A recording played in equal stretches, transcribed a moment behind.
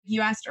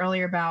you asked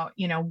earlier about,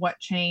 what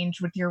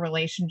changed with your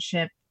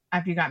relationship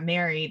after you got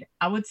married.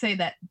 I would say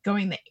that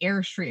going the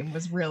Airstream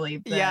was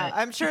really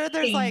I'm sure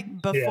there's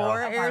like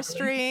before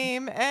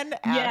Airstream and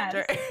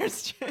after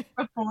Airstream.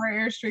 Before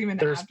Airstream and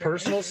there's after.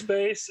 personal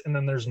space, and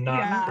then there's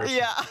not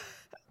personal. Yeah.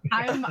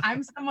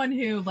 I'm someone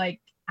who I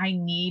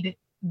need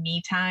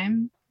me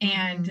time,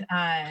 and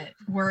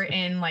we're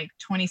in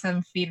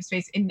 27 feet of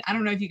space. And I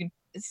don't know if you can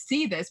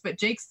see this, but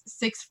Jake's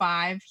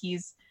 6'5".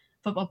 He's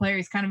a football player.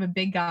 He's kind of a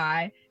big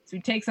guy, so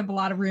he takes up a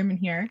lot of room in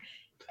here.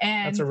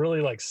 And that's a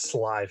really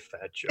sly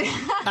fat joke.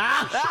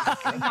 Not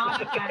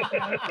a fat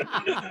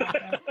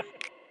joke.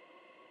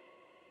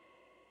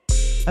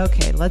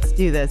 Okay, let's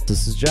do this.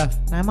 This is Jeff.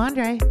 I'm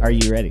Andre. Are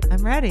you ready?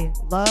 I'm ready.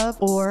 Love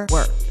or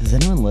work? Is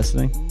anyone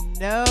listening?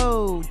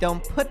 No,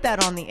 don't put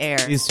that on the air.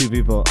 These two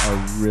people are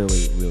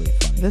really, really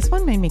funny. This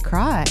one made me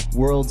cry.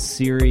 World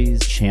Series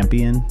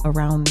champion.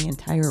 Around the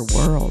entire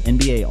world.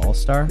 NBA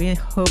All-Star. We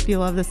hope you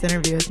love this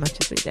interview as much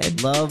as we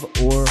did. Love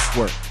or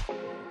work?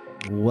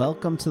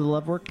 Welcome to the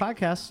Love Work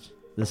Podcast.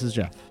 This is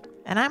Jeff.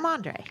 And I'm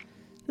Andre.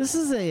 This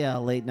is a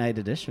late night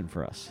edition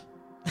for us.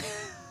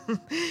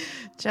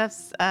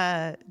 Jeff's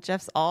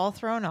all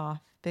thrown off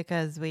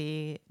because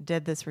we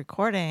did this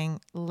recording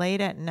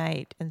late at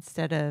night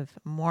instead of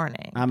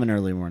morning. I'm an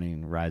early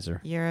morning riser.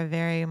 You're a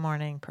very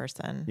morning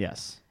person.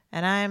 Yes.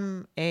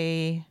 And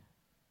You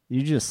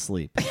just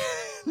sleep.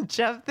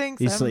 Jeff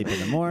thinks you sleep in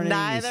the morning,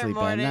 neither you sleep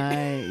morning. at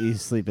night, you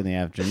sleep in the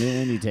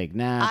afternoon, you take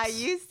naps. I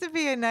used to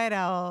be a night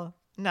owl.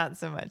 Not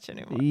so much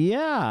anymore.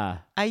 Yeah.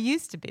 I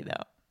used to be,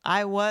 though.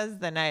 I was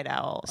the night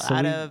owl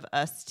of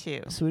us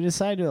two. So we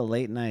decided to do a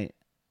late night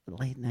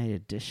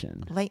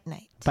edition. Late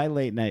night. By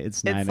late night,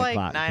 it's 9 o'clock. It's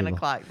like 9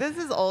 o'clock. This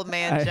is old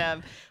man Jeff.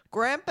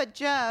 Grandpa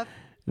Jeff.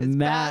 It's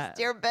past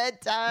your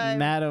bedtime.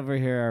 Matt over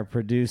here, our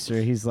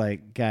producer, he's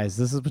like, guys,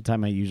 this is the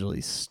time I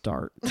usually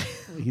start.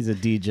 He's a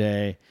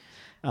DJ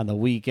on the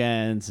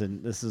weekends,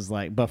 and this is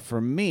but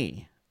for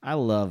me, I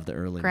love the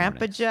early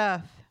mornings.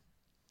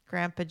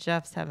 Grandpa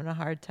Jeff's having a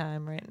hard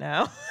time right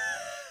now.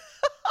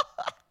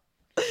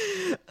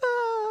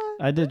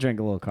 I did drink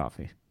a little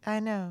coffee.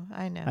 I know.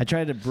 I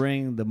tried to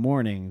bring the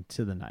morning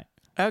to the night.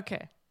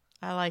 Okay.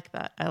 I like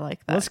that.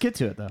 Let's get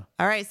to it, though.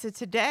 All right. So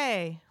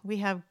today we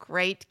have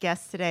great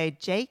guests today,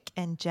 Jake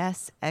and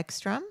Jess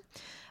Ekstrom.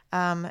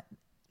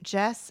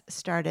 Jess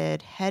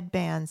started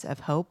Headbands of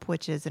Hope,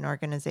 which is an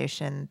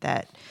organization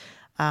that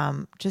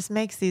just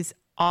makes these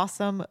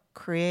awesome,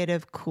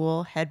 creative,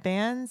 cool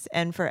headbands.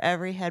 And for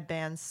every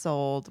headband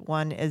sold,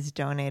 one is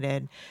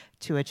donated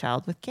to a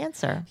child with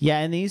cancer. Yeah,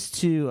 and these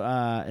two,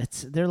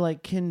 they're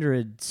like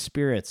kindred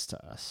spirits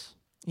to us.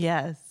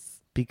 Yes.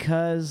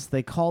 Because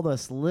they called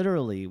us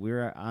literally, we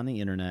were on the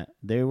internet,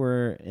 they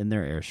were in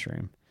their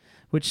Airstream,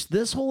 which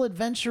this whole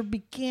adventure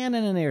began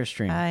in an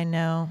Airstream. I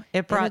know.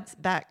 It brought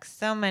back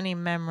so many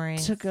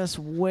memories. Took us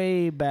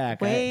way back.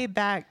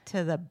 Back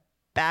to the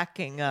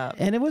backing up.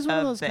 And it was one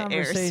of those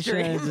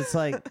conversations. It's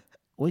like,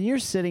 when you're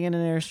sitting in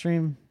an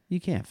Airstream, you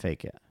can't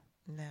fake it.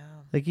 No.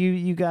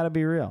 You got to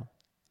be real.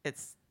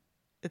 It's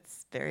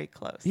very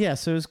close. Yeah,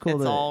 so it was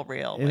cool. It's all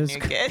real when you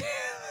get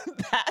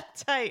that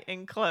tight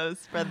and close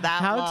for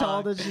that long. How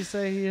tall did you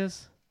say he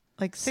is?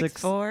 Like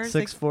 6'4".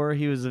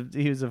 6'4".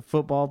 He was a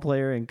football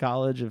player in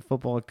college, a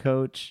football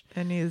coach.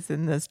 And he's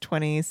in this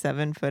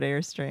 27-foot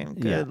Airstream.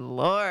 Good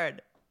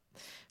Lord.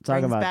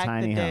 Talking Brings about back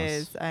tiny the house.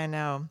 days. I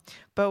know.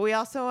 But we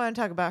also want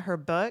to talk about her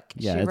book.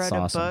 Yeah, she it's wrote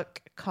awesome. a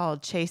book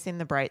called Chasing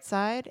the Bright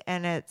Side,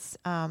 and it's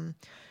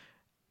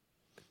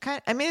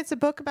it's a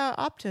book about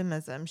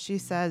optimism. She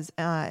says,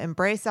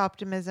 embrace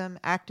optimism,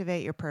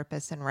 activate your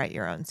purpose, and write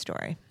your own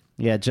story.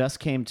 Yeah, Jess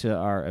came to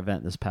our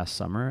event this past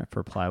summer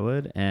for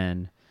Plywood,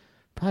 and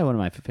probably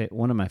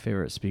one of my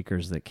favorite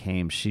speakers that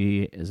came.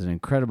 She is an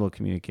incredible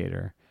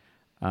communicator,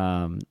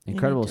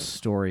 incredible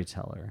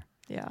storyteller.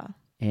 Yeah.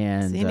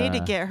 And so you need to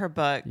get her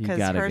book because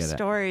her get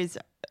stories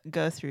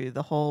go through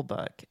the whole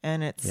book,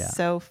 and it's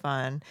so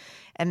fun.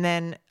 And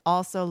then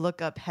also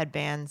look up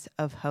Headbands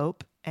of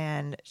Hope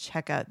and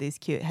check out these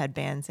cute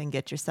headbands and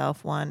get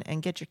yourself one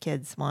and get your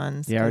kids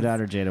ones. Yeah, our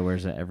daughter Jada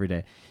wears it every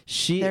day.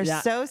 They're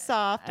so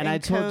soft and I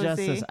told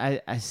cozy.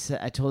 Jess this.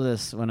 I told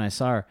this when I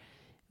saw her.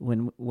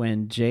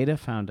 When Jada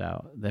found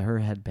out that her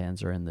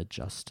headbands are in the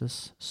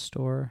Justice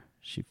store,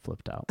 she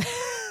flipped out.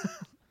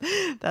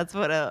 That's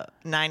what a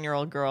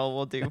 9-year-old girl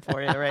will do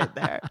for you right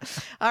there.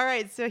 All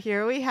right, so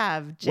here we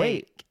have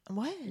Jake.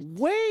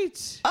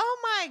 Wait. Oh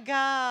my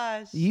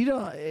gosh. You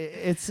don't.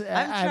 It's. I'm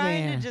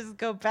trying to just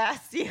go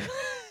past you.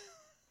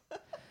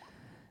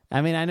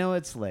 I mean, I know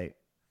it's late,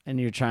 and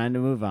you're trying to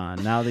move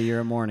on now that you're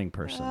a morning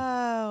person.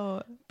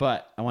 Oh.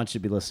 But I want you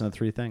to be listening to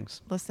 3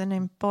 things.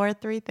 Listening for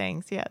 3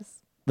 things,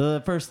 yes.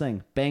 The first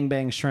thing, bang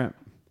bang shrimp.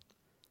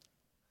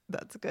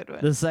 That's a good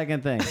one. The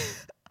second thing,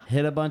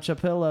 hit a bunch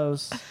of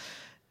pillows.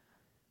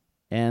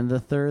 And the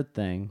third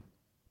thing,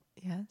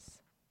 yes,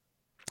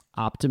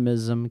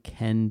 optimism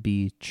can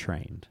be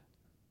trained.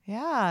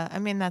 Yeah, I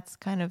mean that's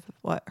kind of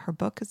what her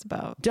book is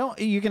about.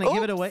 You're gonna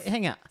give it away?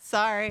 Hang on.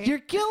 Sorry. You're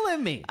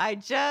killing me. I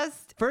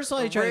just First of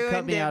all, you try to cut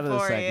ruined me it out of the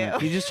for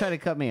segment. you. You just try to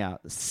cut me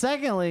out.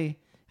 Secondly,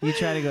 you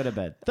try to go to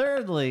bed.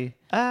 Thirdly,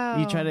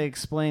 you try to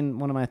explain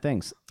one of my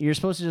things. You're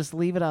supposed to just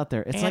leave it out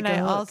there. It's and like a I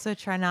hook. Also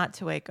try not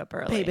to wake up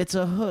early. Babe, it's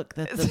a hook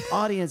that the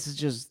audience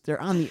is they're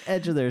on the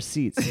edge of their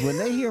seats. When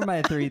they hear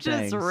my three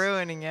things. just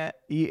ruining it.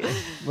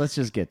 Let's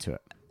just get to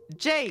it.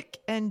 Jake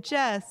and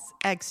Jess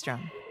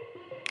Ekstrom.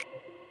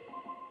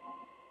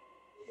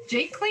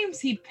 Jake claims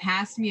he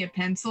passed me a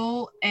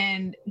pencil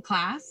in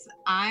class.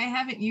 I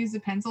haven't used a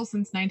pencil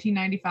since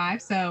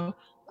 1995, so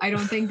I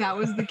don't think that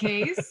was the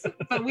case.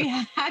 But we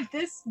had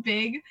this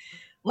big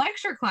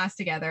lecture class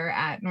together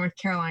at North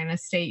Carolina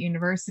State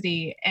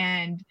University,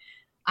 and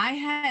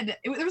there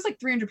was like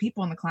 300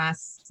 people in the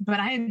class, but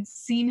I had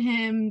seen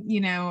him,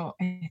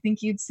 I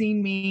think you'd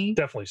seen me.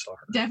 Definitely saw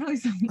her. Definitely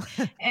saw me.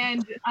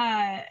 And,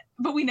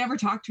 but we never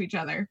talked to each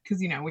other because,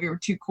 we were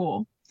too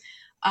cool.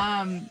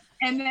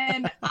 And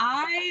then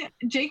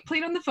Jake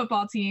played on the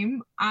football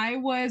team. I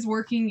was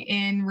working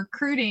in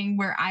recruiting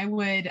where I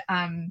would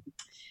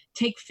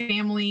take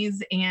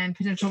families and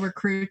potential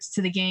recruits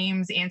to the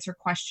games, answer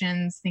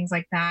questions, things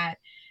like that,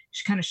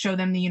 just kind of show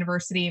them the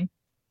university.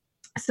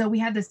 So we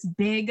had this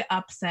big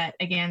upset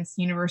against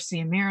University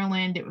of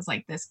Maryland. It was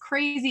like this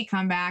crazy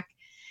comeback.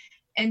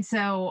 And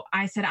so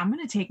I said, I'm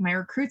going to take my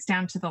recruits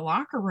down to the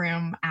locker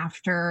room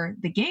after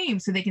the game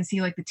so they can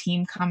see like the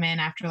team come in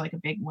after like a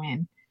big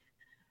win.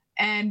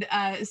 And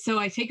so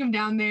I take them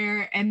down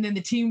there, and then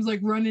the team's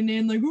like running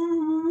in like,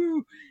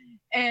 woo.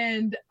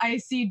 And I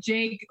see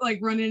Jake like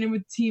running in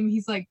with the team.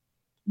 He's like,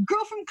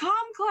 girl from comm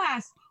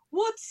class,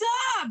 what's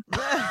up?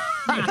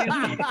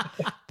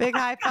 Big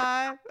high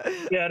five.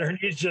 Yeah, and her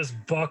knees just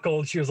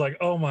buckled. She was like,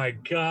 oh my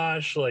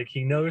gosh, like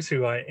he knows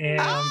who I am.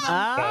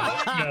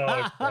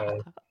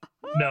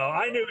 No,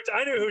 I knew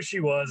who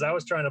she was. I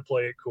was trying to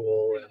play it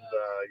cool, and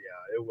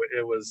it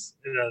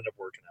ended up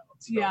working out.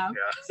 So, yeah.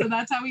 So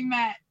that's how we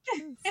met.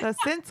 So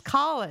since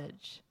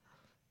college.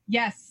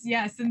 Yes,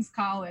 since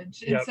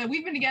college. And so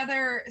we've been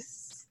together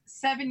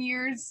 7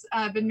 years,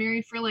 been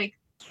married for like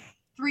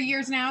 3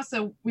 years now.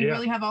 So we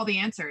really have all the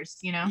answers,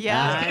 Yeah.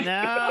 I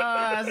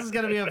know. This is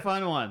going to be a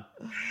fun one.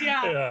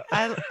 Yeah.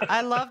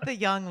 I love the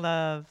young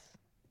love.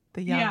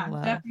 The young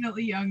love.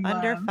 Definitely young love.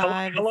 Under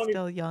 5 is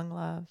still young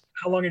love.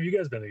 How long have you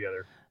guys been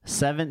together?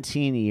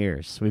 17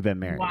 years we've been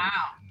married. Wow.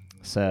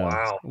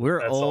 So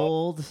we're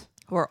old. Awesome.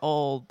 We're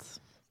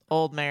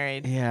old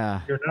married.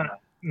 Yeah. You're not.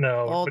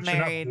 No, old but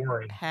married. You're not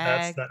boring.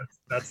 Hag.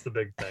 That's the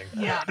big thing.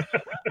 Yeah.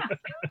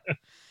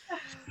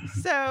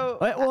 So.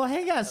 Well,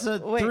 hang on.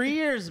 So 3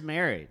 years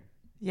married.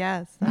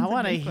 Yes. I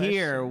want to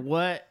hear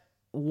what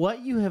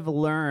you have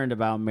learned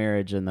about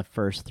marriage in the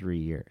first 3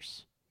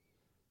 years.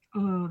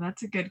 Oh,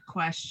 that's a good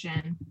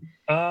question.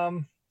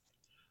 I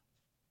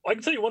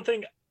can tell you one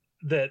thing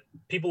that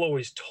people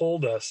always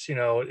told us,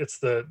 it's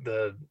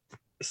the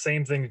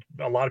same thing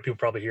a lot of people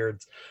probably hear.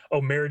 It's,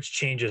 marriage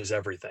changes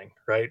everything,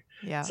 right?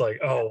 Yeah. It's like,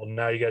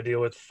 now you got to deal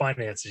with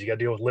finances. You got to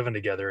deal with living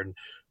together. And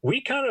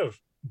we kind of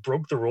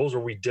broke the rules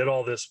where we did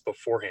all this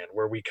beforehand,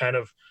 where we kind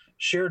of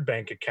shared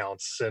bank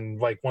accounts. And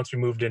like once we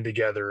moved in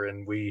together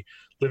and we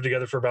lived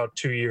together for about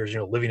 2 years,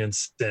 living in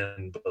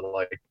sin, but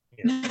like,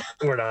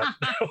 we're not,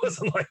 it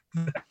wasn't like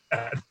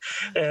that.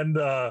 And,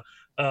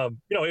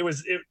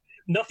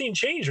 nothing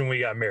changed when we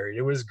got married.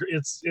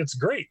 It's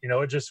great. It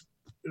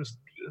was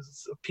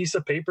a piece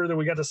of paper that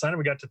we got to sign, and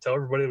we got to tell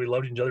everybody we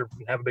loved each other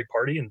and have a big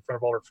party in front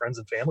of all our friends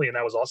and family. And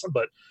that was awesome.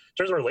 But in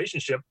terms of our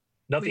relationship,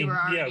 nothing.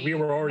 We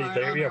were already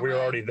there. Yeah. We were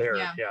already there.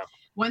 Yeah.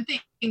 One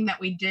thing that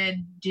we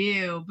did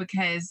do,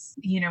 because,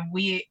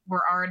 we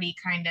were already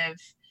kind of,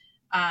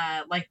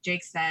 like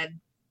Jake said,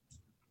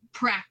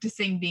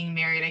 practicing being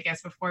married, I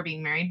guess, before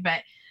being married,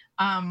 but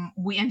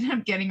we ended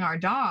up getting our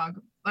dog.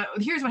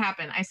 Here's what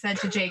happened. I said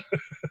to Jake,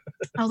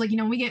 I was like,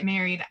 when we get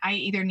married, I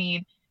either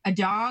need a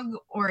dog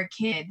or a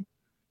kid.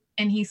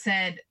 And he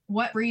said,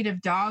 what breed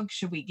of dog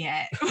should we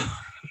get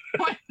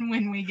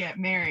when we get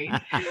married?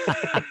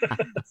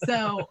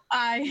 So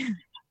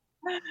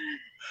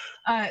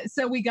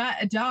so we got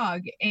a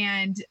dog,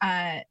 and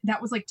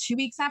that was like 2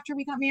 weeks after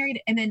we got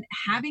married. And then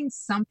having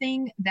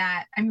something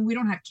that, we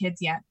don't have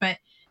kids yet, but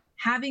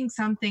having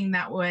something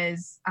that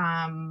was,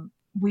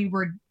 we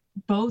were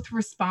both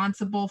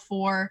responsible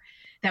for,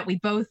 that we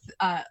both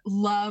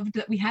loved,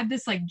 that we had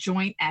this like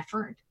joint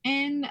effort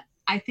in,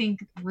 I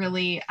think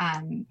really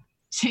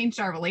changed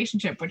our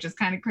relationship, which is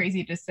kind of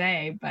crazy to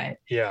say, but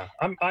yeah,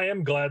 I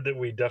am glad that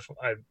we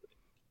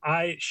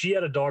definitely, she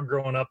had a dog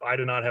growing up. I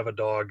did not have a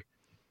dog.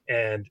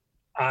 And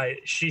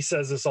she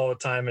says this all the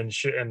time, and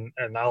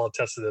I'll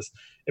attest to this.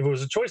 if it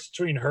was a choice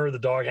between her or the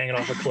dog hanging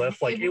off a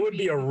cliff, like it would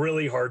be a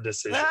really hard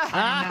decision.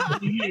 I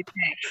don't know.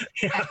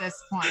 At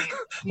this point.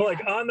 Yeah. Like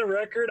on the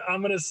record,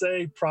 I'm gonna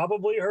say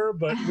probably her,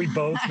 but we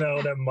both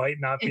know that might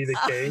not be the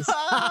case.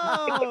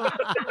 Oh.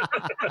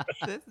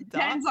 It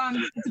depends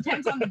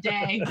on the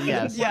day.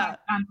 Yes. Yeah.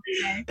 On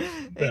the day.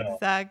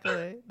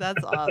 Exactly.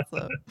 That's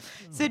awesome.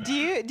 So do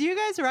you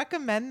guys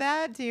recommend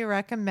that? Do you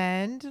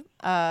recommend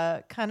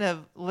kind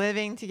of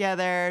living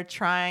together,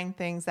 trying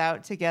things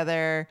out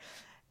together?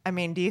 I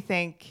mean, do you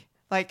think,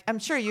 like, I'm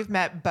sure you've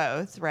met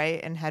both, right?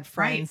 And had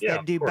friends Right. Yeah,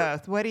 that do of course.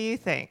 both. What do you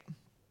think?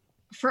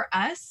 For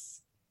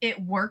us, it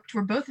worked.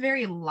 We're both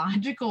very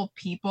logical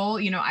people.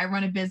 You know, I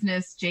run a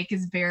business. Jake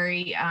is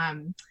very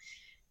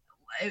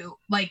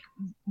like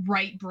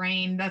right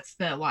brain. That's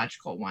the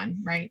logical one,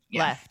 right?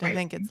 Yeah, Left. right. I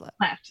think it's left.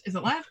 Left. Is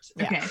it left?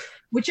 Yeah. Okay.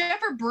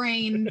 Whichever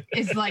brain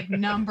is like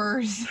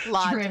numbers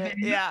Logic. driven.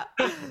 Yeah.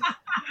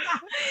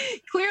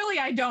 Clearly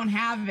I don't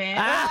have it.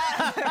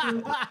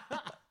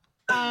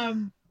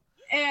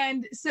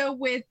 And so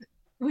with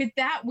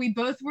that, we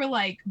both were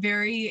like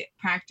very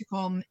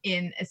practical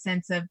in a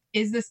sense of,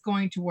 is this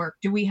going to work?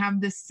 Do we have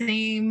the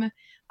same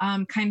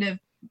kind of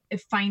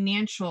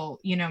financial,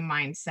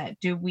 mindset?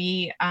 Do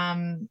we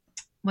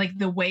like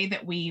the way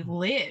that we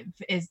live,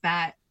 is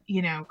that,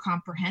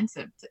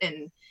 comprehensive?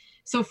 And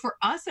so for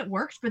us, it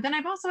worked. But then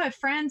I've also had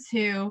friends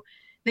who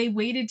they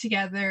waited till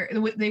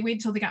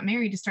they got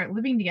married to start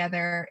living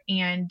together.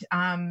 And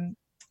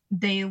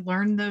they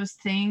learned those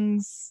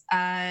things,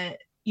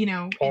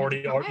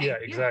 Already, yeah,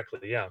 exactly.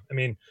 Yeah. I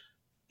mean,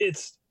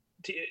 it's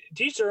to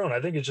each their own.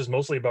 I think it's just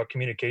mostly about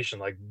communication.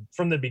 Like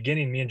from the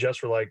beginning, me and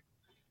Jess were like,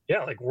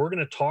 yeah, like we're going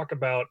to talk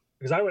about,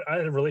 because I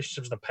had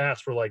relationships in the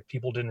past where like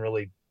people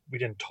we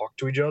didn't talk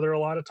to each other a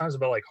lot of times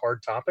about like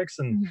hard topics.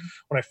 And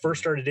when I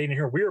first started dating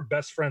her, we were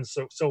best friends.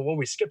 So what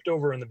we skipped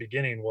over in the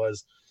beginning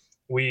was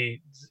I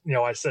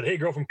said, hey,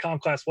 girl from comm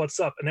class, what's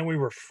up? And then we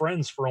were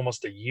friends for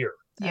almost a year.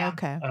 Yeah.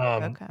 Okay.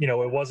 Okay.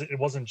 It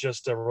wasn't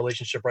just a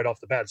relationship right off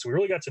the bat. So we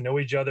really got to know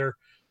each other.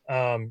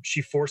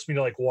 She forced me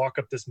to like walk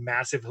up this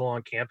massive hill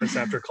on campus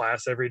after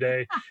class every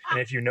day. And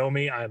if you know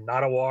me, I'm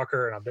not a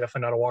walker, and I'm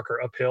definitely not a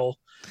walker uphill.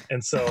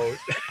 And so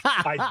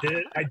I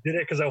did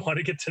it because I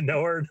wanted to get to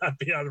know her, not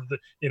be out of the,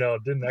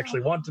 didn't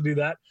actually want to do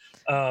that.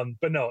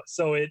 But no,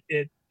 so it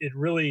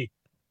really,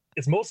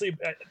 it's mostly,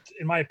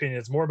 in my opinion,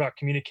 it's more about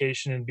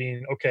communication and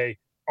being, okay,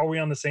 are we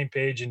on the same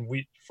page? And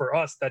for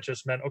us, that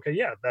just meant, okay,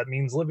 yeah, that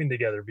means living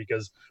together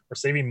because we're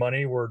saving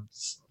money. We're,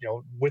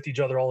 with each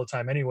other all the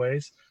time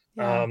anyways.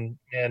 Yeah.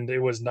 And it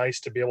was nice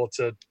to be able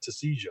to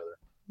see each other.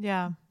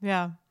 Yeah.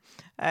 Yeah.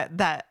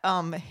 That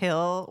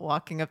hill,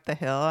 walking up the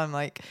hill, I'm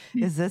like,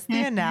 is this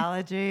the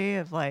analogy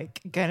of like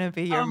gonna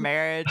be your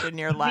marriage and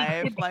your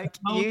life? Like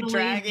you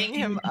dragging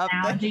him up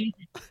the...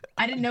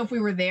 I didn't know if we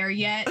were there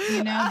yet,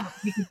 but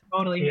we could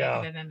totally make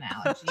it an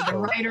analogy. The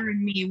writer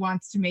in me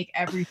wants to make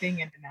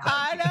everything an analogy.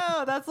 I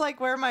know. That's like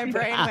where my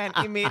brain went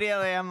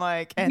immediately. I'm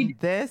like, and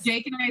this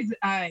Jake and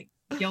I's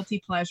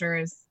guilty pleasure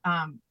is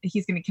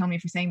he's gonna kill me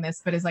for saying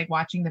this, but is like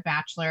watching the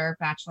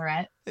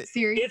Bachelorette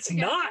series. It's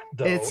not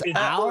though. It's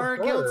our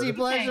guilty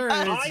pleasure, or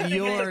it's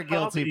your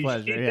guilty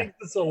pleasure. She thinks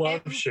it's a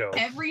love show.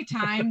 Every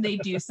time they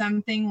do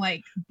something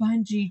like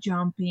bungee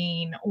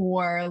jumping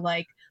or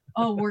like,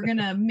 oh, we're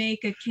gonna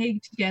make a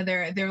cake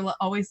together, they're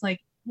always like,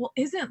 well,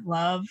 isn't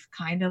love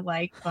kind of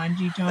like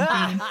bungee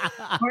jumping?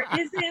 Or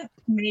isn't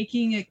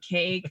making a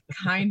cake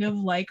kind of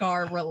like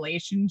our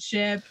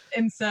relationship?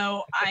 And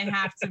so I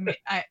have to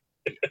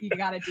you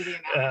got to do the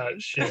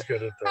analogy. She's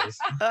good at those.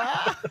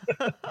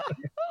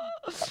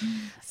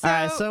 All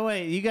right, so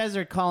wait, you guys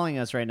are calling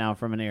us right now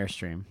from an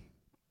Airstream.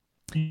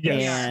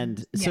 Yes.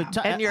 And so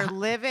and you're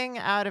living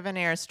out of an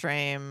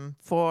Airstream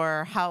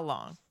for how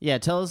long? Yeah,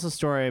 tell us a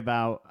story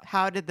about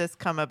how did this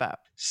come about?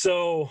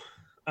 So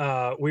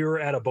we were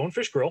at a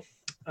Bonefish Grill.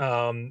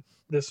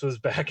 This was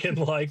back in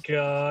like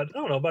I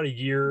don't know, about a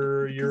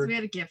year. We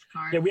had a gift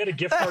card. Yeah, we had a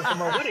gift card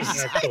from our wedding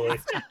actually.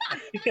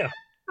 Yeah.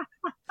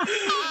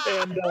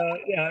 And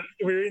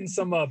we were eating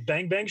some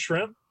Bang Bang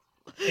shrimp,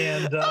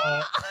 and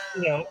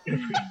we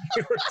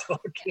were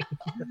talking,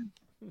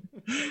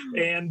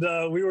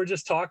 and we were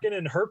just talking.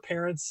 And her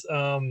parents,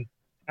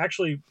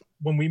 actually,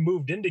 when we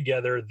moved in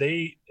together,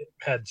 they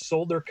had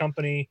sold their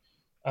company,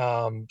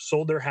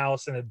 sold their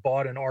house, and had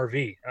bought an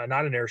RV,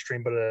 not an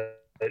Airstream, but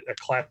a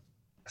Class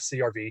C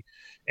RV,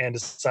 and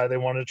decided they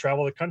wanted to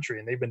travel the country.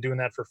 And they've been doing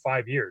that for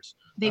 5 years.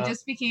 They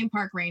just became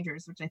park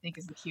rangers, which I think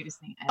is the cutest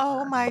thing ever.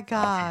 Oh my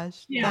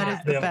gosh. Yeah. That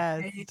is the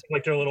best.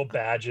 Like their little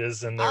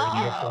badges and their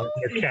uniforms,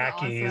 their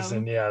khakis,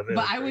 awesome. and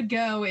But I would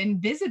go and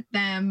visit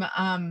them,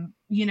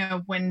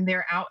 when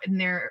they're out in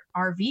their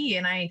RV,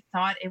 and I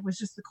thought it was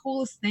just the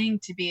coolest thing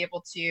to be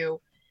able to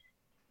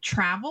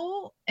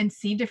travel and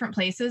see different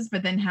places,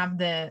 but then have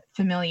the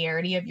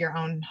familiarity of your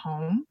own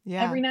home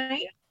every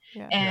night.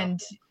 Yeah. And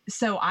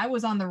so I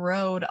was on the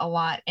road a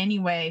lot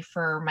anyway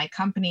for my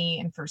company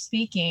and for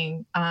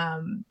speaking,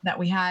 that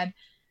we had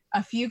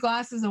a few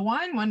glasses of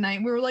wine one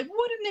night. We were like,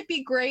 wouldn't it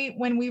be great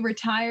when we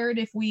retired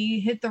if we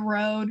hit the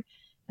road?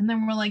 And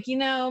then we're like,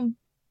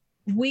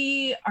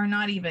 we are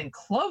not even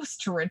close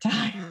to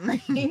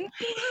retiring.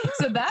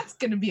 So that's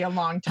going to be a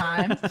long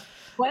time.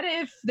 What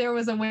if there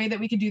was a way that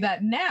we could do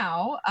that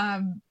now?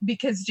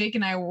 Because Jake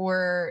and I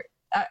were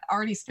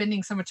already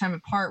spending so much time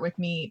apart with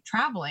me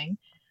traveling.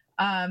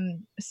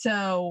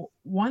 So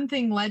one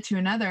thing led to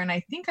another. And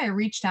I think I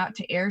reached out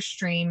to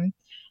Airstream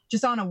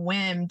just on a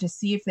whim to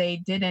see if they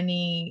did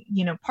any,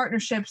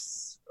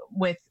 partnerships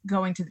with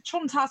going to the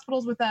children's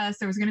hospitals with us.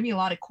 There was going to be a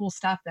lot of cool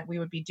stuff that we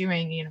would be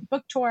doing,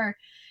 book tour,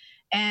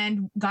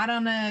 and got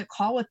on a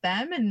call with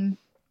them. And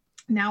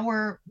now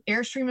we're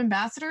Airstream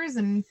ambassadors,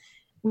 and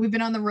we've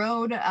been on the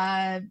road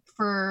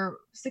for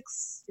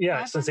since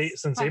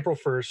April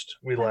 1st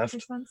we left.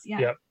 6 months, yeah.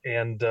 Yep.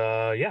 And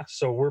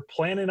so we're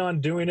planning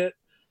on doing it.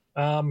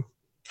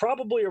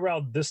 Probably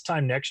around this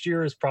time next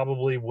year is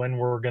probably when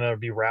we're going to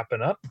be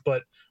wrapping up,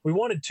 but we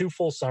wanted 2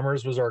 full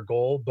summers was our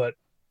goal. But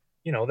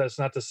that's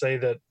not to say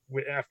that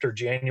after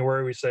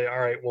January we say, all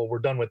right, well, we're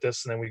done with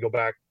this, and then we go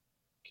back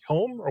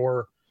home,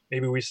 or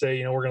maybe we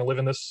say, we're going to live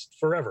in this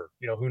forever.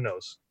 Who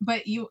knows?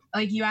 But you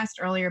asked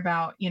earlier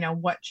about,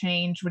 what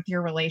changed with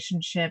your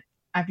relationship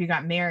after you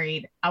got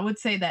married. I would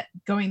say that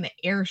going the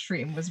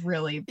Airstream was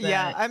really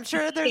I'm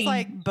sure there's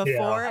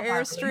before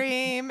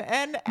Airstream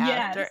and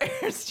after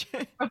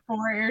Airstream.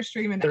 Before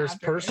Airstream and there's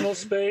after. Personal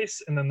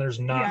space, and then there's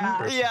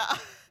not. Yeah.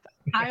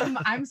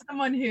 I'm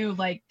someone who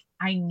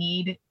I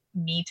need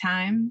me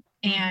time,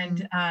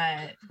 and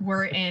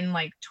we're in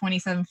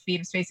 27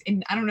 feet of space.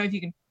 And I don't know if you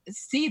can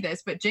see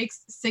this, but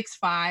Jake's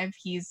 6'5".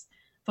 He's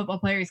a football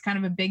player. He's kind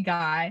of a big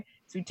guy,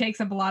 so he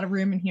takes up a lot of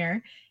room in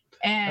here.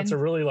 And that's a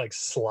really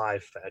sly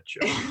fat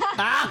joke.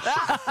 Not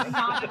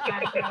a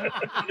fat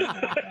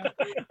joke.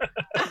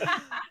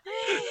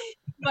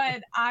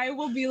 But I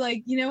will be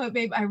like, you know what,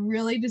 babe, I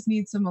really just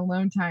need some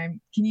alone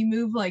time. Can you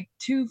move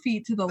 2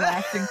 feet to the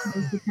left and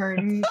close the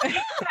curtain?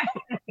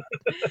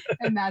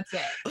 And that's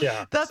it.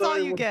 Yeah. That's all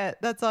you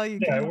get. That's all you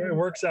get. Yeah, it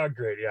works out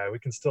great. Yeah, we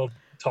can still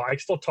talk. I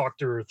still talk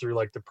to her through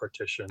the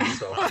partition.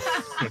 So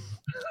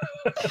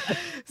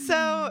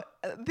So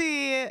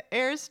the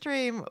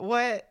Airstream,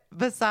 what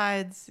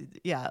besides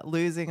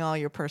losing all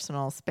your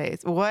personal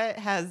space, what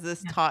has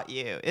this taught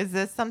you? Is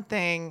this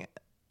something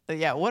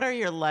what are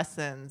your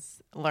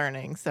lessons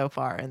learning so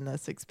far in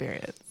this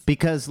experience?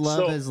 Because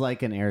love is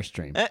like an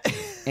Airstream.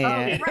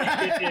 And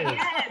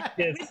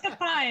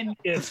Fine.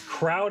 It's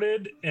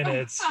crowded, and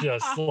it's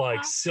just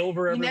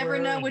silver everywhere. You never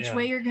know which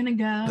way you're gonna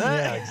go.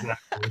 Yeah,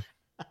 exactly.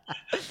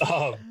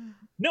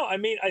 No, I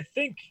mean, I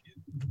think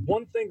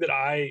one thing that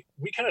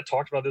we kind of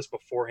talked about this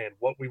beforehand,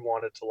 what we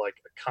wanted to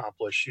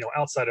accomplish,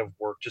 outside of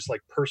work, just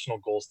personal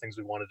goals, things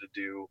we wanted to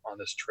do on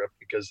this trip,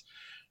 because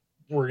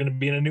we're going to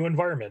be in a new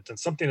environment. And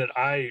something that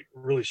I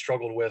really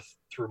struggled with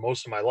through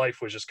most of my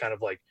life was just kind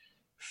of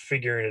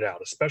figuring it out,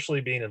 especially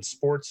being in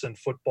sports and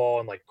football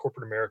and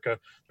corporate America.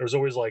 There's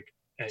always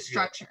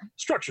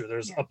structure.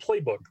 There's a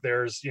playbook.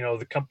 There's,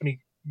 the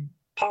company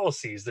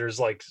policies. There's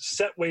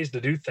set ways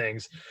to do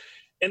things.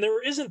 And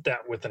there isn't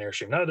that with an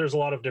Airstream. Now there's a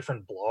lot of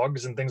different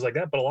blogs and things like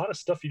that, but a lot of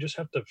stuff you just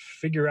have to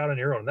figure out on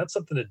your own. And that's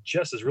something that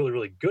Jess is really,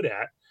 really good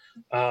at,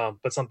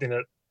 but something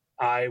that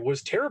I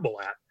was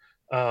terrible at.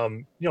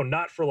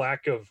 Not for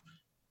lack of,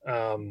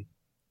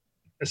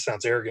 this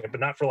sounds arrogant, but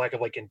not for lack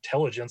of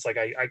intelligence.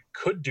 I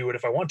could do it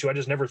if I want to. I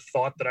just never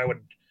thought that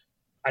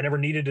I never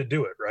needed to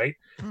do it. Right.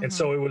 Mm-hmm. And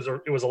so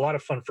it was a lot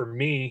of fun for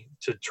me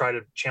to try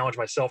to challenge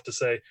myself to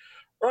say,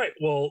 all right,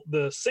 well,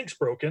 the sink's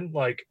broken.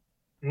 I'm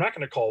not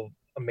going to call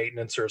a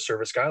maintenance or a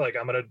service guy.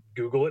 I'm going to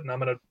Google it, and I'm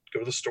going to go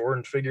to the store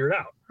and figure it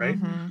out. Right.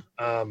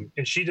 Mm-hmm.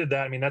 And she did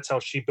that. I mean, that's how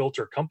she built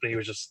her company. It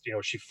was just,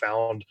 she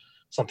found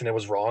something that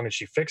was wrong and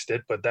she fixed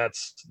it, but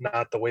that's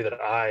not the way that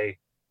I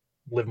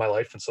live my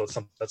life. And so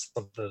that's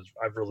something that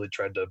I've really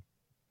tried to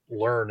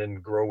learn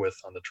and grow with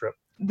on the trip.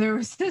 There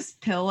was this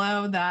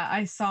pillow that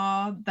I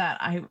saw that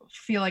I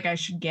feel like I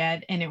should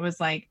get. And it was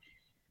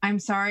I'm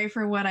sorry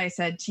for what I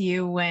said to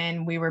you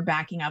when we were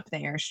backing up the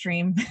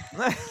Airstream.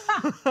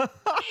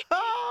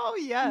 Oh,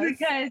 yes.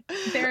 Because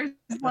there's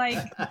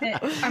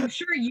I'm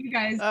sure you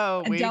guys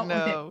dealt with it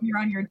when you're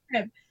on your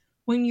trip.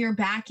 When you're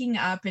backing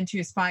up into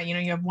a spot, you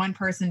have one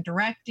person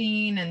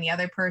directing and the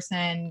other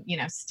person,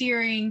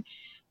 steering,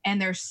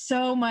 and there's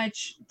so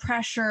much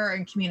pressure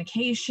and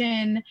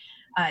communication,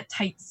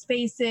 tight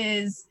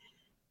spaces.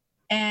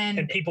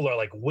 And people are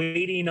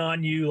waiting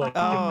on you.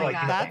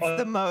 That's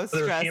the most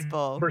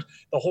stressful.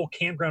 The whole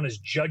campground is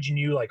judging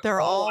you. They're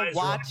all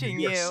watching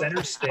you.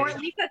 Center stage. Or at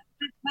least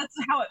that's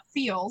how it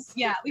feels.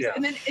 Yeah. At least, yeah.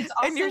 And then it's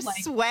also and you're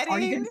sweating. Are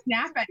you going to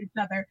snap at each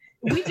other?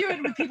 We do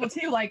it with people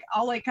too.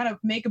 I'll kind of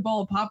make a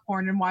bowl of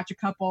popcorn and watch a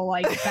couple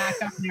back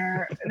up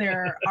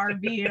their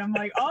RV. And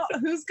I'm oh,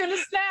 who's going to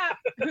snap?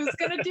 Who's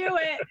going to do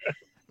it?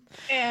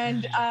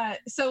 And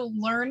so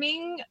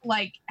learning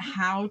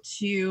how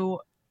to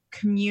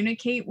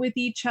communicate with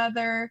each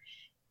other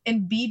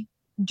and be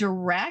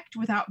direct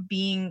without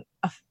being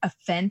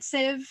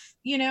offensive,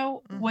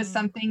 was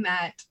something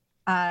that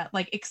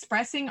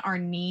expressing our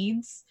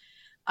needs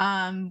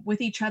with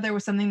each other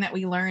was something that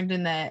we learned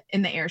in the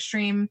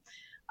Airstream.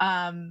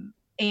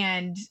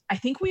 And I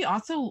think we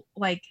also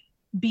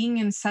being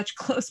in such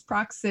close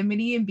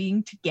proximity and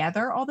being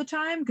together all the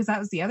time, because that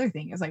was the other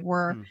thing, is like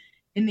we're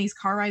in these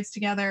car rides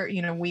together,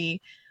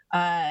 we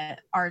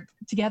are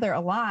together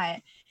a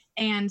lot.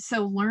 And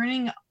so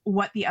learning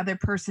what the other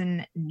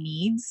person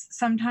needs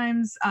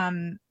sometimes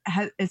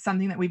is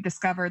something that we've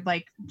discovered.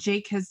 Like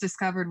Jake has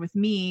discovered with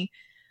me,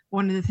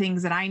 one of the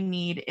things that I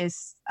need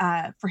is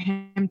for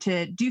him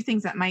to do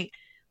things that might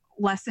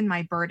lessen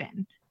my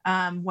burden.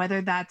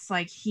 Whether that's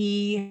like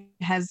he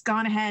has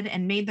gone ahead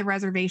and made the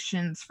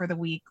reservations for the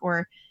week,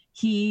 or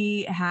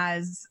he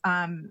has,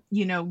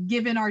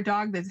 given our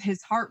dog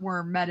his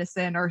heartworm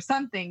medicine or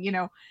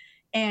something,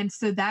 And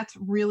so that's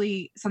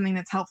really something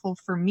that's helpful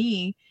for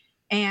me.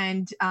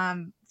 And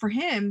for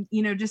him,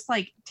 just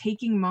like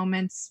taking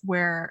moments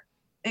where,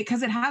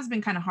 because it has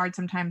been kind of hard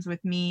sometimes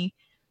with me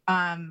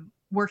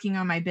working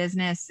on my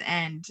business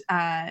and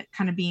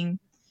kind of being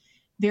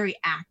very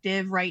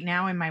active right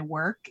now in my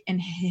work,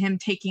 and him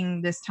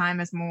taking this time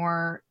as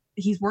more,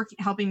 he's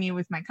helping me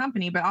with my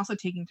company, but also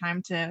taking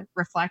time to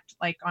reflect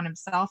like on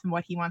himself and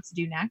what he wants to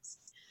do next.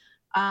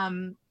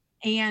 And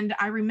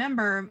I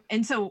remember,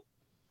 and so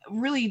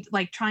really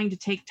like trying to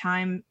take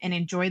time and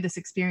enjoy this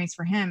experience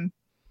for him.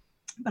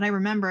 But I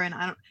remember, and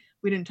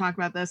we didn't talk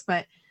about this,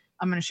 but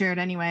I'm going to share it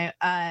anyway.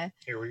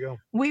 Here we go.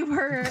 We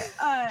were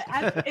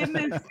in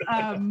this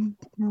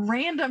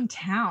random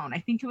town. I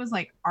think it was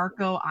like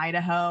Arco,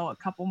 Idaho, a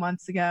couple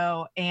months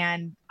ago.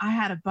 And I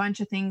had a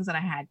bunch of things that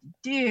I had to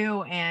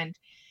do. And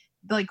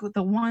like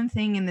the one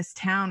thing in this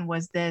town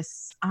was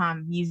this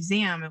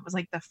museum. It was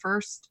like the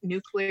first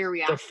nuclear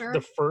reactor.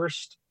 The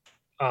first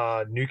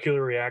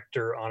nuclear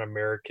reactor on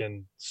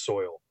American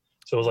soil.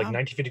 So it was like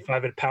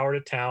 1955. It powered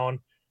a town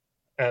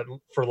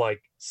for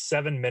like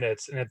 7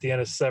 minutes, and at the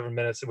end of 7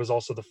 minutes, it was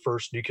also the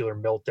first nuclear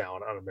meltdown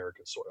on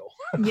American soil.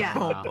 Yeah.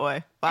 Oh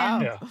boy!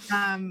 Wow.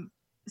 And,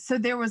 so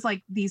there was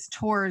like these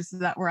tours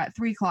that were at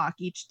 3:00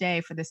 each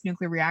day for this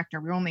nuclear reactor.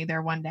 We were only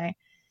there one day,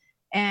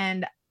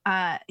 and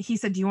he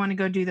said, "Do you want to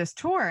go do this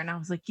tour?" And I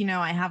was like,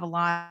 I have a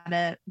lot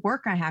of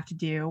work I have to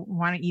do.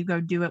 Why don't you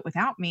go do it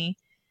without me?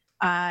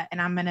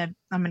 And I'm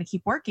gonna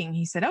keep working.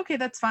 He said, "Okay,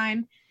 that's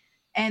fine."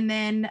 And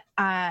then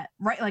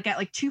right like at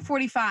like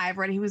 2:45,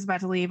 right, he was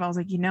about to leave, I was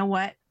like, you know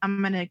what? I'm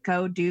going to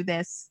go do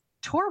this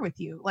tour with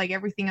you. Like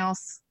everything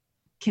else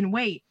can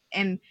wait.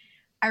 And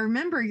I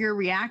remember your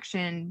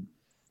reaction.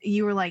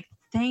 You were like,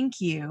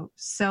 thank you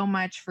so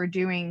much for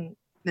doing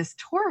this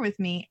tour with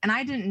me. And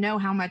I didn't know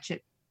how much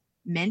it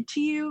meant to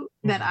you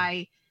that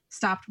I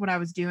stopped what I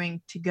was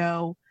doing to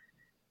go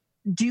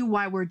do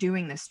why we're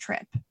doing this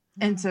trip.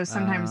 And so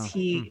sometimes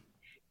he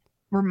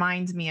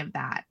reminds me of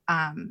that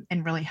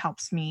and really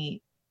helps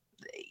me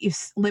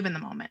live in the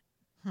moment.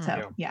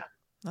 So yeah,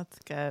 that's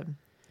good.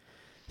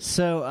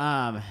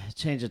 So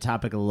change the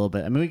topic a little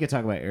bit. I mean, we could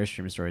talk about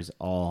Airstream stories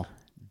all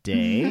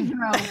day.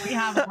 No, we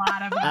have a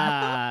lot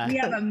of we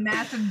have a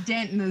massive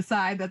dent in the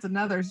side. That's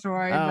another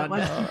story. Oh,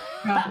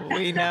 but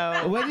we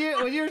know. When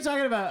you were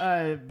talking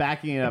about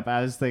backing it up,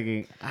 I was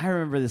thinking, I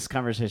remember this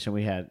conversation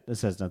we had.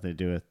 This has nothing to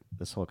do with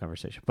this whole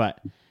conversation,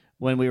 but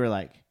when we were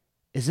like,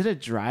 is it a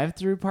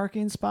drive-through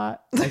parking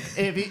spot? Like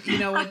if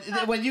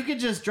when you could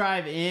just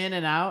drive in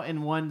and out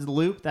in one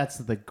loop, that's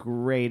the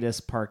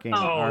greatest parking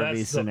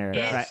RV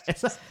scenario. Right?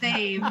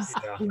 Saves.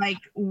 Like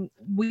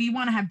we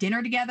want to have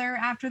dinner together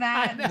after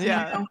that.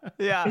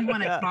 Yeah. We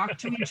want to talk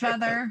to each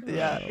other.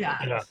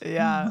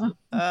 Yeah.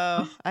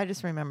 Oh, I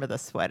just remember the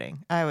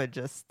sweating. I would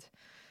just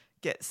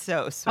get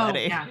so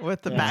sweaty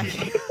with the back.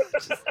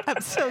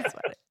 I'm so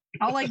sweaty.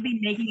 I'll like be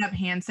making up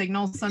hand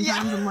signals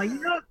sometimes. I'm like,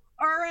 no.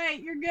 All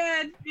right, you're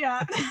good.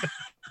 Yeah.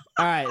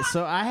 All right,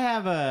 so I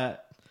have I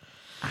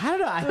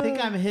don't know. I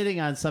think I'm hitting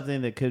on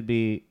something that could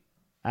be.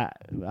 I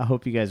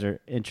hope you guys are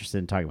interested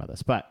in talking about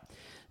this. But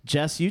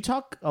Jess, you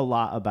talk a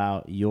lot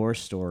about your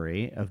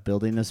story of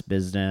building this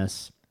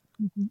business,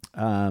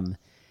 and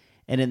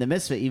in the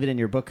midst of it, even in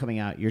your book coming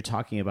out, you're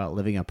talking about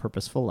living a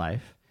purposeful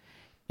life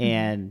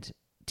and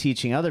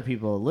teaching other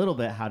people a little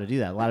bit how to do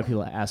that. A lot of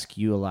people ask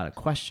you a lot of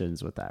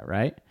questions with that,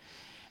 right?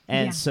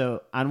 And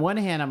so, on one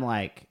hand, I'm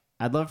like,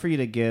 I'd love for you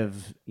to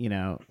give,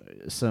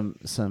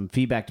 some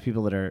feedback to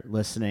people that are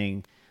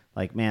listening.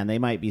 Like, man, they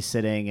might be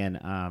sitting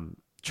and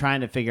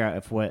trying to figure out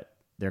if what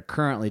they're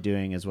currently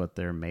doing is what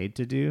they're made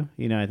to do.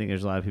 I think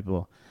there's a lot of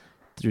people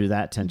through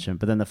that tension.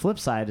 But then the flip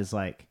side is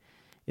like,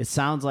 it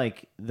sounds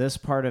like this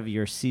part of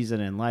your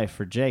season in life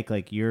for Jake,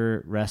 like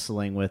you're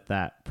wrestling with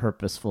that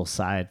purposeful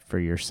side for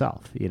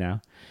yourself,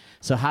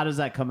 So how does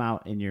that come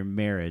out in your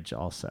marriage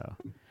also?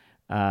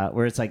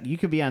 Where it's like you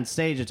could be on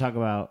stage and talk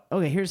about,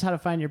 okay, here's how to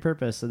find your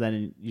purpose. And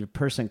then your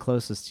person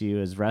closest to you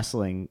is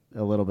wrestling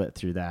a little bit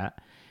through that.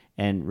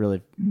 And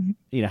really,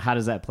 how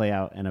does that play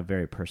out in a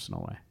very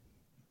personal way?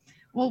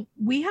 Well,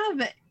 we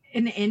have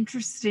an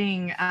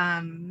interesting,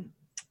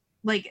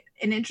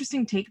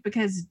 take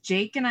because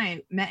Jake and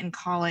I met in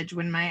college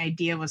when my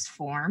idea was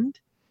formed.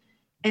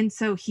 And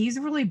so he's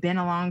really been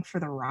along for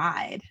the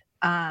ride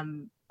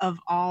of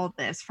all of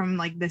this, from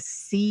like the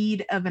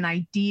seed of an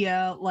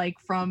idea, like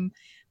from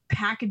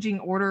packaging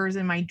orders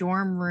in my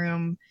dorm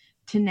room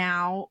to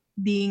now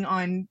being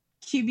on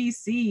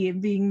QVC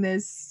and being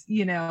this,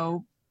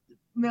 $1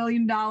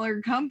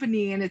 million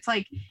company. And it's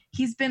like,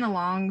 he's been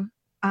along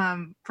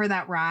for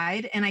that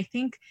ride. And I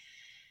think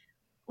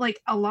like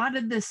a lot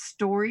of the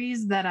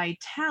stories that I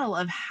tell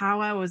of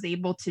how I was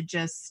able to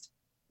just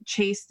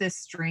chase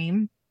this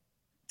dream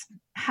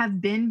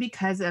have been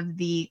because of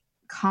the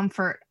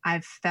comfort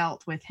I've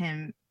felt with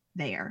him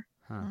there.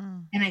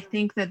 And I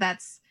think that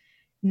that's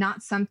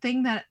not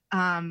something that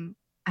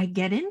I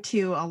get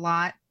into a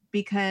lot,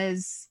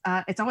 because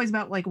it's always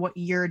about like what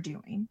you're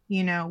doing,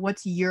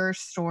 what's your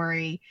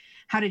story?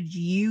 How did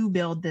you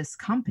build this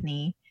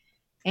company?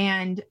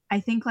 And I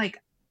think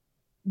like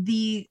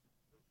the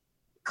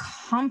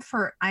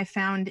comfort I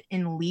found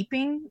in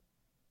leaping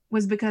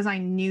was because I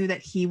knew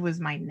that he was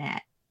my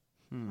net.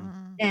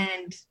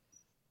 And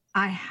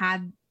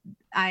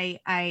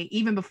I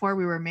even before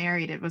we were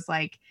married, it was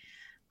like,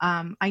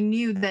 I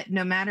knew that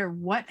no matter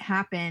what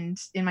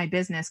happened in my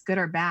business, good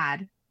or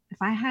bad,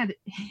 if I had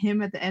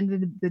him at the end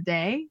of the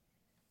day,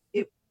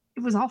 it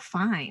was all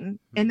fine.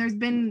 And there's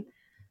been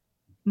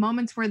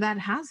moments where that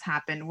has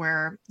happened,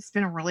 where it's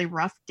been a really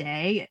rough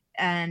day,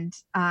 and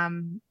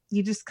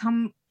you just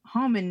come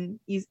home and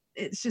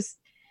it's just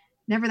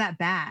never that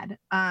bad.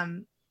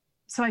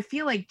 So I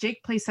feel like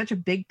Jake plays such a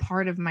big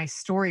part of my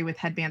story with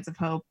Headbands of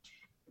Hope,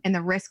 and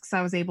the risks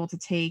I was able to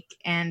take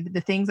and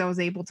the things I was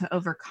able to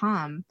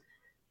overcome.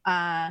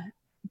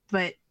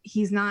 But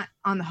he's not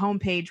on the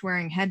homepage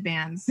wearing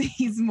headbands.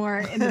 He's more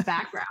in the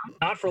background.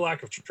 Not for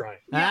lack of trying.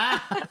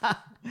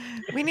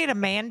 We need a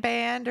man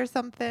band or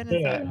something.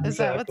 Is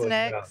that what's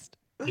next?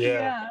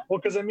 Yeah. Well,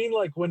 because I mean,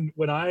 like when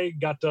I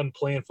got done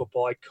playing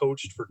football, I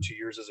coached for 2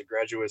 years as a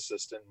graduate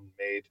assistant and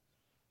made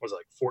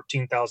like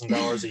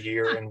 $14,000 a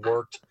year and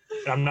worked.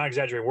 And I'm not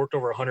exaggerating. Worked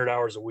over 100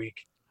 hours a week.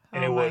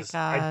 And it was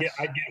I'd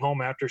get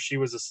home after she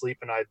was asleep,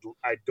 and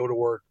I'd go to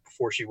work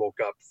before she woke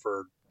up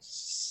for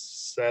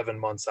 7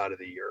 months out of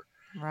the year.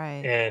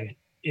 Right. And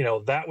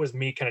that was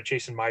me kind of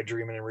chasing my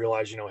dream, and then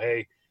realized,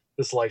 hey,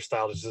 this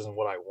lifestyle just isn't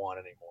what I want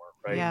anymore.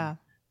 Right. Yeah.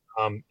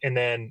 And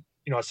then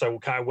so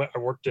I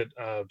worked at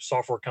a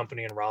software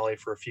company in Raleigh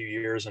for a few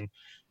years, and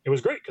it was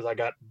great because I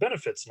got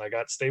benefits and I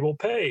got stable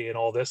pay and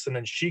all this. And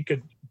then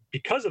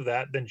because of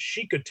that, then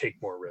she could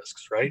take more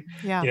risks, right?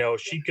 Yeah.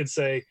 She could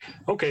say,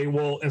 okay,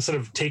 well, instead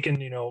of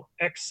taking,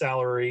 X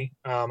salary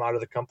out of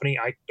the company,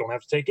 I don't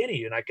have to take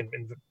any, and I can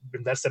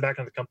invest it back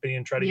in the company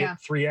and try to get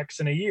 3X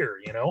in a year,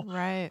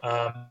 Right.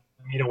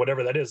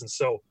 Whatever that is. And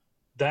so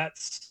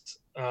that's,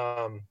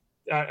 I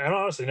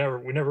honestly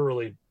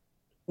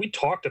we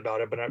talked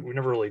about it, but we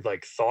never really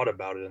like thought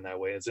about it in that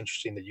way. It's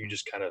interesting that you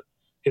just kind of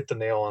hit the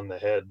nail on the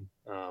head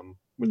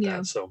with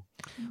that. So,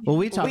 well,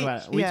 we talk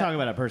about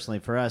it personally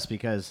for us,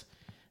 because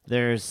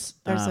there's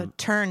a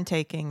turn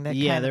taking that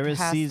there was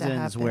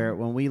seasons where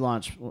when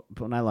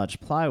I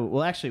launched Plywood.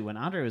 Well, actually, when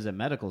Andre was at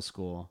medical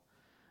school,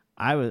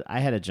 I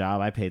had a job,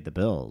 I paid the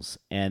bills,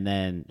 and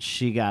then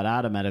she got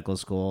out of medical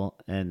school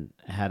and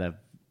had a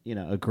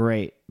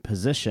great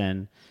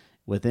position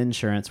with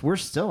insurance. We're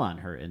still on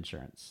her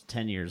insurance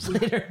 10 years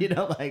later,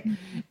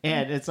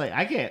 and it's like,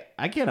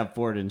 I can't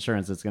afford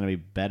insurance that's going to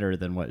be better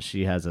than what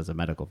she has as a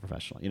medical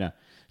professional,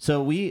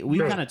 So we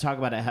kind of talk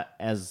about it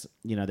as,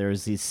 there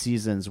was these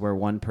seasons where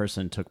one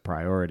person took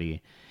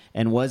priority,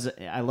 and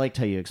I liked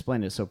how you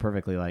explained it so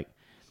perfectly. Like,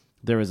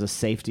 there was a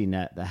safety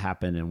net that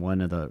happened in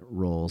one of the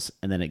roles,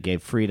 and then it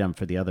gave freedom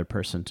for the other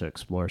person to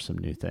explore some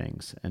new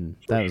things. And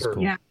that was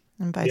cool. Yeah.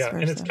 And vice versa.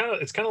 And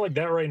it's kind of like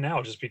that right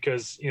now, just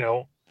because,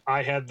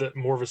 I had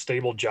more of a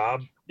stable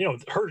job.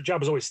 Her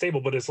job is always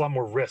stable, but it's a lot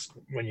more risk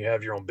when you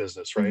have your own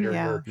business, right?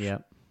 Or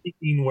you're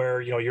thinking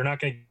where, you're not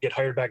going to get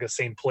hired back at the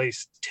same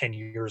place 10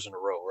 years in a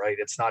row, right?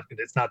 It's not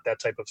that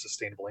type of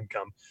sustainable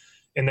income.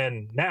 And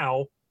then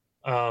now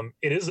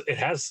it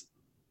has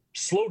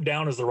slowed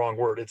down is the wrong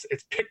word.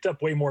 It's picked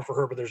up way more for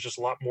her, but there's just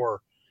a lot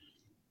more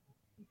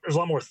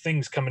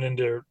things coming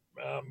into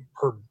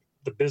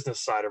the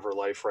business side of her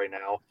life right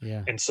now.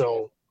 Yeah. And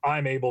so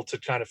I'm able to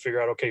kind of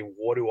figure out, okay,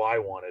 what do I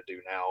want to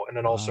do now? And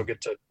then also get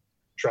to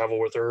travel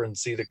with her and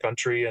see the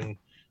country and,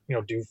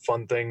 do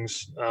fun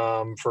things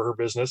for her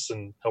business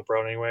and help her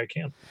out any way I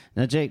can.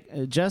 Now,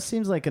 Jake, Jess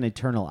seems like an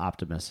eternal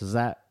optimist. Is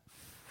that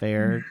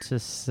fair to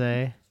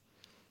say?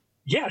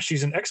 Yeah,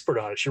 she's an expert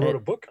on it. She wrote a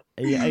book.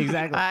 Yeah,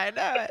 exactly. I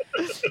know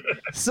it.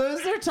 So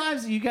is there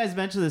times, you guys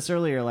mentioned this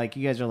earlier, like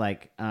you guys are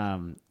like,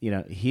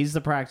 he's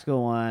the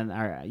practical one,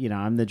 or,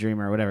 I'm the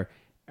dreamer or whatever.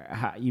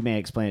 You may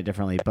explain it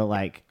differently, but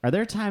like, are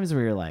there times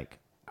where you're like,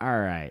 all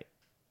right,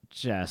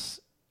 Jess,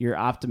 your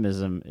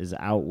optimism is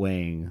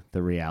outweighing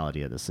the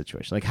reality of the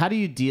situation? Like, how do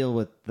you deal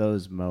with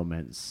those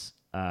moments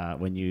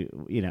when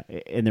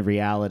in the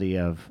reality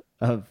of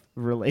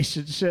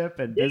relationship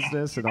and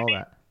business and all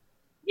that?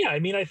 Yeah. I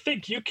mean, I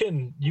think you're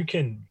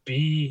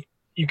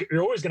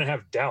always going to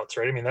have doubts,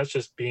 right? I mean, that's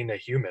just being a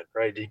human,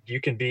 right? You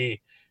can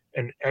be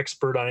an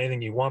expert on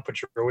anything you want,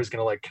 but you're always going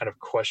to like kind of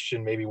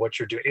question maybe what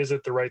you're doing. Is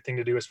it the right thing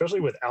to do,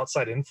 especially with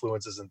outside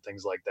influences and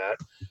things like that?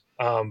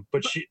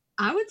 But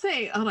I would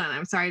say, hold on,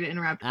 I'm sorry to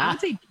interrupt. I would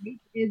say Jake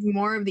is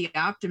more of the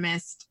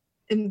optimist,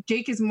 and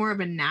Jake is more of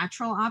a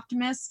natural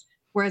optimist,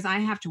 whereas I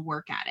have to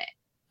work at it.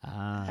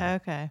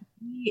 Okay.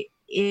 He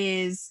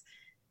is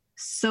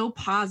so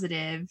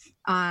positive,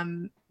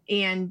 and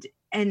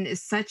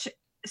is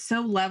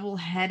so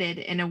level-headed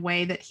in a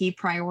way that he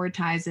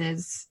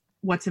prioritizes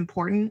what's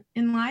important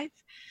in life.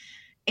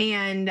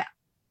 And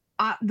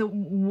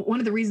one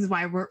of the reasons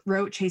why I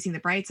wrote Chasing the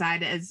Bright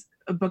Side as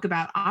a book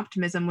about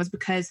optimism was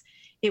because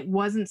it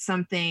wasn't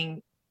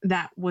something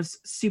that was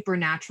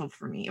supernatural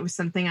for me. It was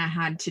something I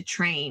had to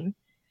train.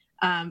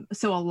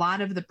 So a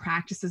lot of the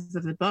practices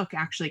of the book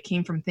actually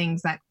came from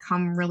things that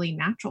come really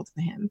natural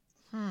to him.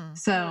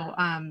 So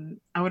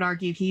I would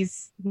argue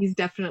he's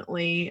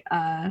definitely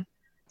a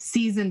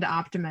seasoned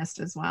optimist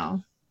as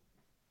well.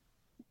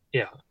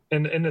 Yeah.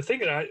 And the thing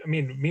that I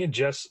mean, me and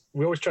Jess,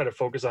 we always try to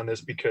focus on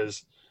this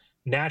because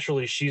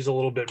naturally she's a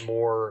little bit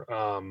more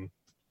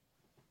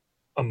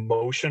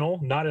emotional,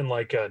 not in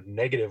like a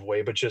negative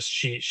way, but just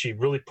she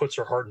really puts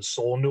her heart and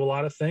soul into a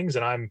lot of things.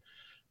 And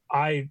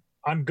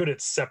I'm good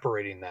at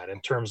separating that in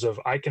terms of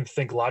I can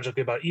think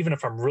logically about it. Even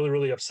if I'm really,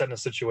 really upset in a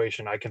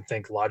situation, I can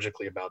think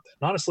logically about that.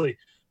 And honestly,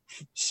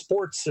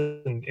 sports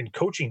and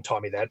coaching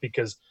taught me that,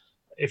 because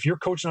if you're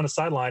coaching on a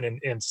sideline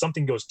and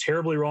something goes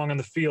terribly wrong on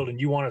the field and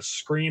you want to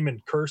scream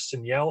and curse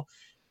and yell,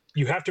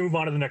 you have to move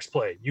on to the next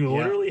play. You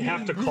literally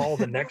have to call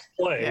the next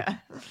play. Yeah.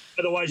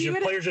 Otherwise, your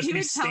players just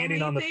be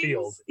standing on the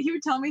field. He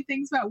would tell me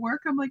things about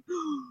work. I'm like,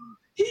 oh,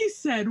 he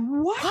said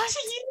what to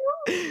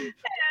you? And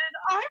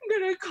I'm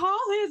going to call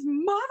his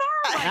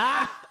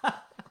mother. Like,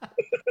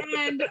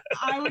 and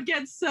I would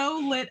get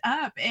so lit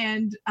up.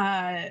 And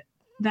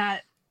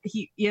that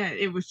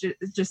it was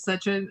just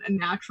such a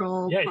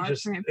natural part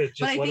for him.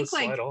 But I think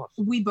like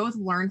we both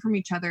learn from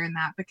each other in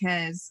that,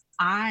 because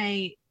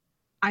I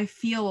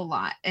feel a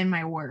lot in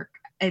my work.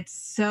 It's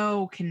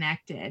so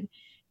connected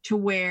to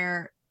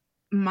where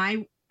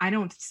I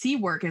don't see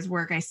work as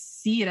work. I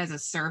see it as a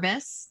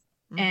service.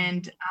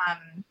 And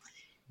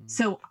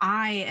so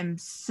I am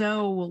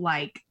so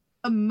like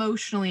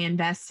emotionally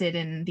invested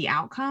in the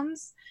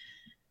outcomes.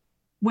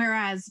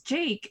 Whereas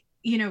Jake,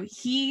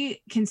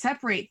 he can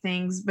separate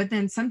things, but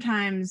then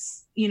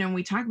sometimes, when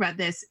we talk about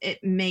this,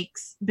 it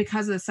makes,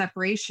 because of the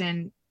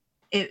separation,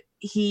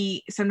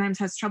 he sometimes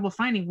has trouble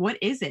finding what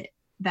is it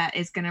that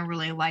is going to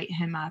really light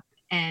him up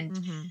and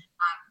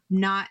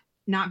not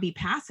be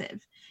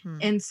passive.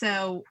 And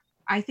so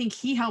I think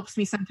he helps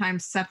me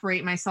sometimes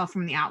separate myself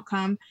from the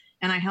outcome,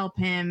 and I help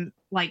him,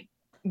 like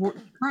we're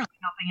currently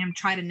helping him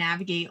try to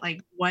navigate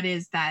like what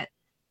is that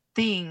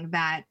thing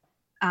that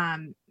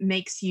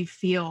makes you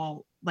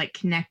feel like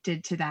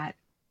connected to that,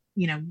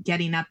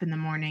 getting up in the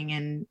morning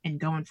and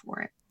going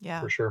for it.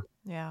 Yeah, for sure.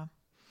 Yeah.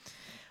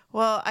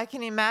 Well, I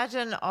can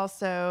imagine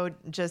also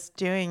just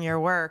doing your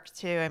work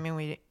too. I mean,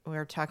 we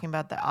were talking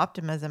about the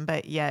optimism,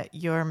 but yet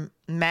you're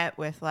met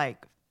with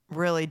like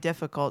really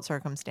difficult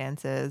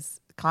circumstances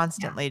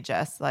constantly,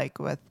 Jess, like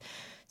with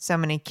so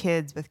many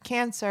kids with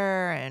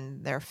cancer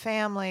and their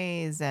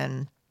families.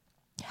 And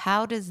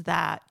how does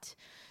that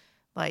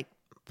like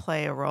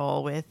play a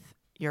role with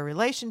your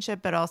relationship,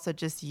 but also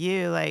just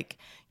you? Like,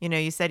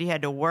 you said you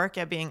had to work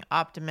at being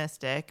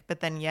optimistic, but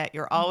then yet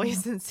you're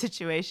always in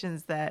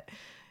situations that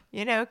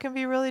can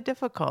be really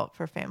difficult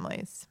for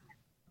families.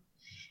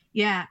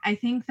 Yeah, I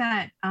think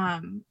that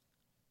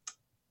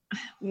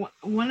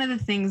one of the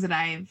things that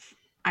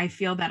I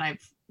feel that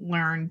I've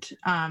learned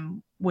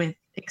with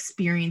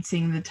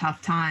experiencing the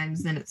tough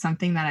times, and it's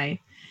something that I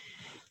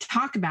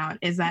talk about,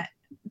 is that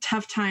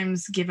tough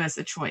times give us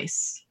a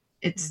choice.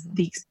 It's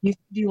the excuse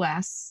to do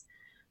less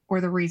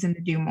or the reason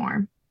to do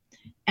more.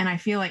 And I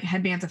feel like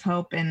Headbands of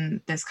Hope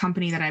and this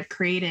company that I've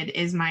created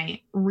is my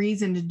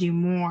reason to do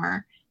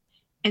more.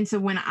 And so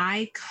when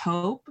I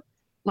cope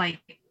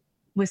like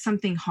with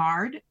something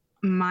hard,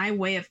 my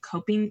way of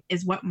coping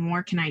is what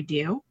more can I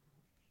do?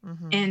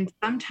 And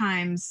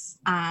sometimes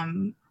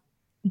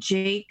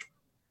Jake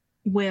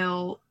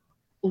will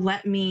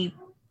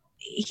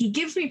he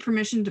gives me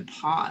permission to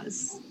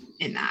pause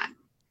in that,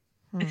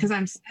 because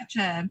I'm such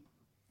I'm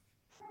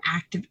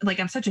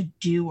such a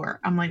doer.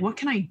 I'm like, what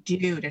can I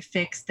do to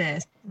fix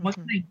this? What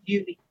can I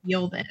do to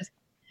heal this?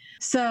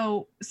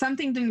 So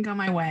something didn't go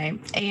my way,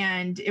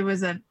 and it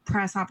was a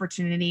press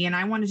opportunity, and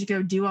I wanted to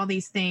go do all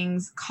these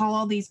things, call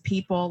all these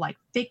people, like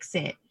fix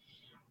it.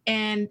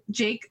 And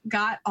Jake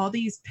got all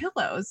these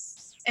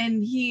pillows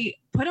and he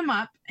put them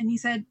up and he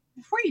said,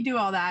 before you do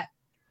all that,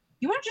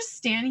 you want to just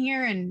stand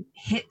here and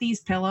hit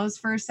these pillows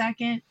for a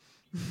second?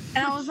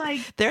 And I was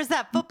like, there's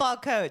that football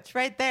coach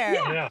right there.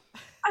 Yeah.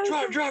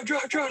 Drive.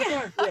 Yeah.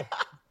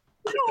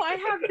 No, I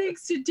have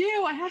things to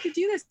do. I have to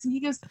do this. And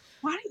he goes,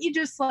 why don't you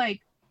just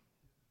like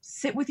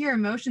sit with your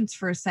emotions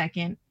for a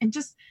second and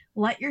just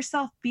let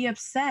yourself be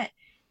upset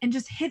and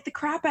just hit the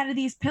crap out of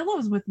these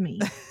pillows with me.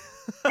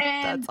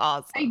 And that's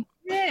awesome. I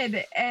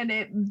did, and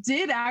it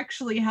did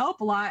actually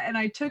help a lot. And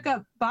I took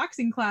up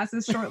boxing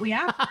classes shortly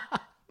after.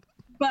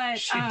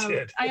 But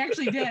I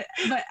actually did.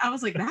 But I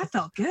was like, that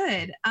felt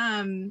good.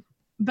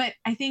 But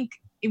I think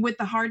with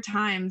the hard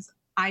times,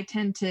 I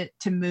tend to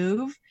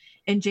move,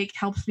 and Jake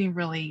helps me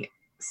really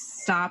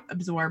stop,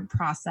 absorb,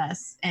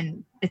 process,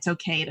 and it's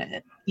okay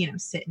to,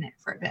 sit in it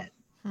for a bit.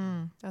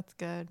 That's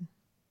good.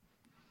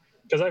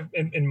 Because I've,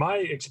 in my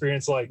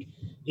experience, like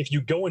if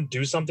you go and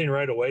do something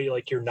right away,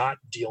 like you're not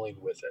dealing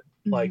with it.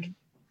 Like,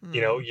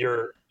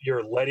 you're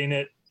letting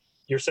it,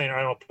 you're saying, all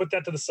right, I'll put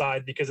that to the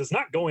side because it's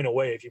not going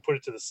away if you put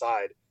it to the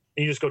side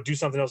and you just go do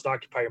something else to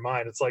occupy your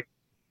mind. It's like,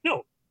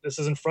 no, this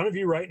is in front of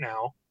you right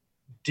now.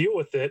 Deal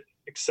with it,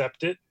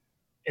 accept it,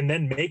 and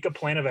then make a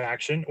plan of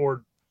action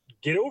or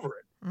get over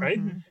it. Right.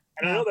 And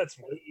I know that's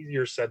way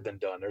easier said than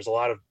done. There's a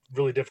lot of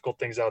really difficult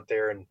things out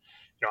there. And,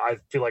 I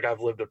feel like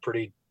I've lived a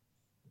pretty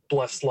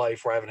blessed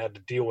life where I haven't had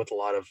to deal with a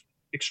lot of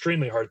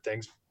extremely hard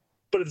things.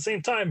 But at the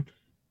same time,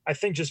 I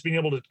think just being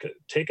able to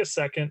take a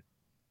second,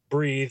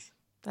 breathe,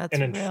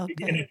 and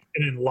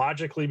then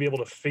logically be able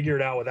to figure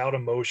it out without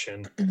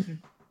emotion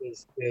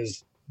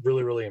is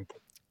really, really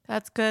important.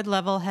 That's good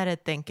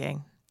level-headed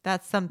thinking.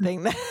 That's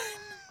something that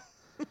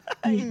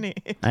I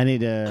need. I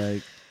need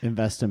to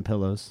invest in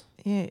pillows.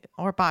 Yeah,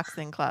 or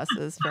boxing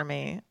classes for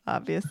me,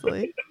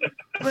 obviously.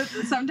 But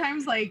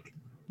sometimes, like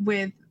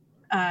with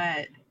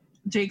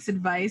Jake's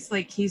advice,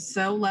 like he's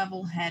so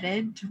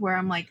level-headed to where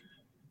I'm like,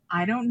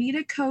 I don't need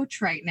a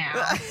coach right now.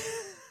 I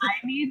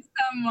need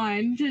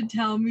someone to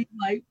tell me,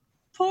 like,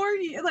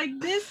 like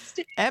this.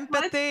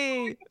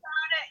 Empathy.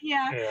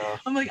 Yeah.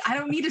 I'm like, I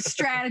don't need a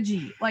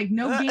strategy. Like,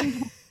 no game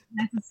plan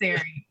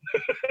necessary.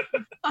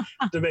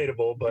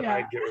 Debatable, but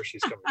I get where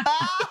she's coming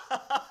from.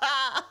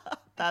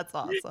 That's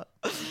awesome.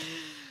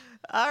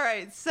 All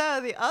right.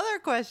 So the other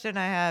question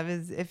I have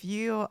is, if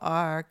you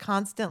are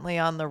constantly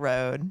on the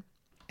road,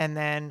 and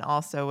then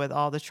also with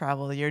all the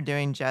travel you're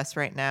doing, Jess,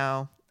 right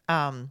now,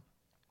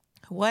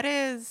 what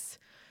is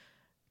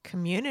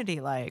community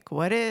like?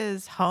 What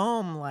is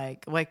home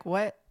like? Like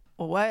what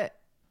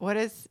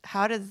is,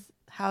 how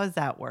does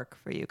that work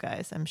for you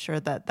guys? I'm sure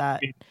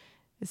that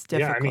is difficult.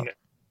 Yeah, I mean,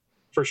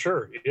 for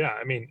sure. Yeah.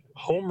 I mean,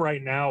 home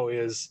right now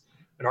is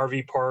an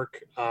RV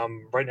park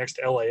right next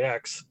to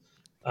LAX,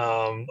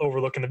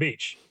 overlooking the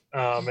beach.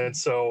 And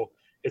so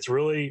it's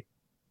really,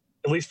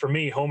 at least for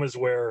me, home is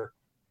where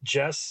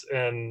Jess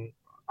and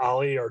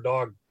Ollie, our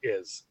dog,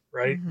 is,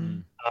 right?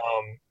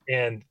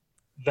 And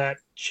that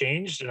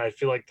changed, and I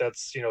feel like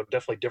that's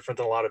definitely different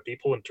than a lot of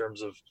people in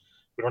terms of,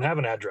 we don't have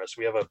an address.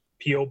 We have a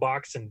PO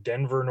box in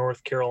Denver,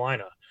 North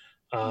Carolina,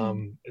 a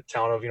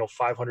town of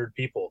 500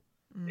 people,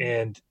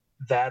 and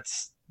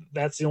that's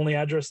the only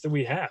address that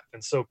we have.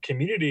 And so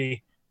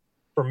community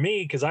for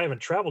me, because I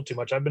haven't traveled too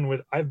much, I've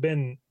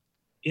been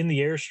in the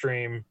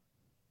Airstream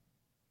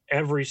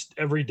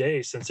every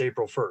day since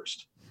April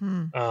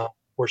 1st.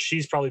 Where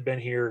she's probably been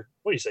here,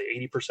 what do you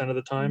say, 80% of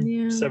the time,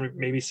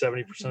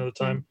 70% of the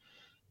time.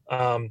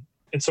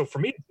 And so for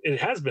me, it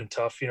has been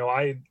tough.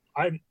 I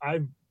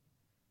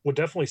would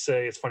definitely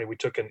say, it's funny, we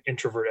took an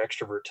introvert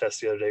extrovert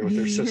test the other day with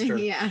her sister.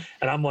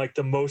 And I'm like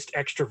the most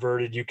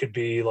extroverted you could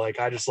be.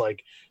 Like, I just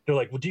like, they're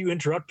like, well, do you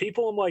interrupt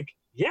people? I'm like,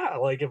 yeah,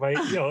 like if I,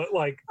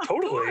 like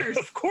totally,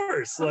 of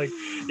course, like,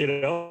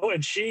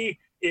 and she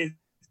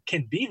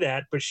can be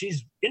that, but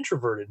she's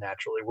introverted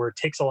naturally, where it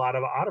takes a lot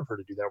out of her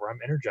to do that, where I'm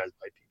energized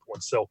by people.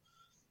 And so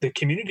the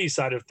community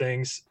side of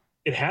things,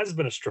 it has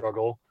been a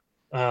struggle.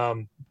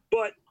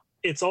 But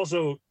it's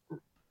also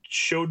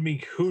showed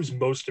me who's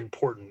most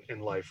important in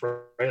life,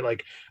 right?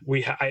 Like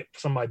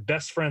some of my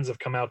best friends have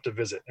come out to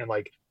visit, and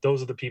like,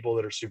 those are the people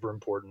that are super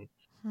important.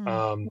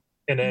 And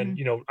then,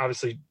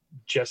 obviously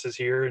Jess is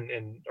here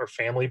and our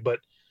family, but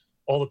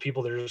all the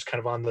people that are just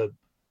kind of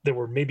that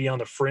were maybe on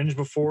the fringe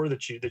before,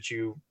 that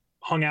you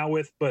hung out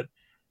with, but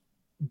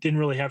didn't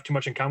really have too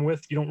much in common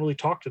with, you don't really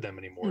talk to them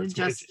anymore. It's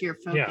just your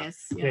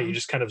focus. Yeah, you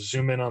just kind of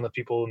zoom in on the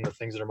people and the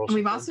things that are most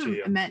important to you.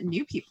 We've also met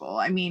new people.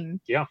 I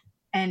mean, yeah.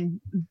 And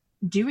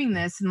doing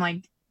this and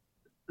like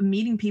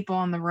meeting people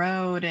on the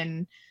road,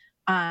 and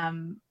I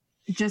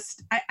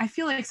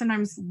feel like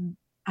sometimes,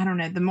 I don't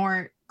know, the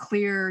more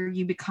clear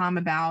you become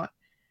about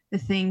the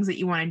things that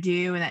you want to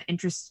do and that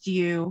interest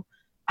you,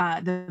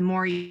 the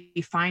more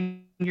you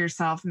find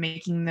yourself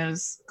making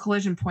those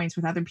collision points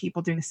with other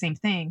people doing the same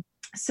thing.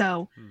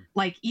 So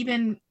like,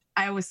 even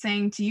I was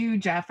saying to you,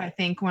 Jeff, I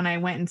think when I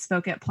went and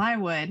spoke at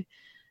Plywood,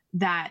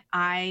 that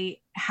I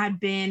had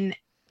been,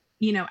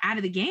 out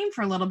of the game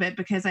for a little bit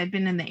because I'd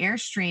been in the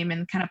Airstream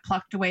and kind of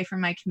plucked away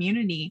from my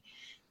community.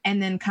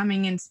 And then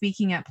coming and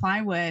speaking at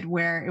Plywood,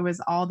 where it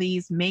was all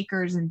these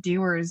makers and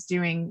doers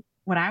doing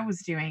what I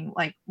was doing,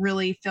 like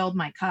really filled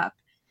my cup.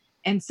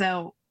 And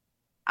so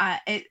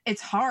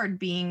it's hard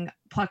being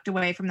plucked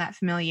away from that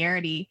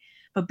familiarity,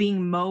 but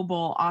being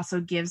mobile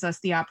also gives us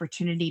the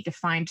opportunity to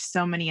find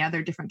so many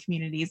other different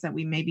communities that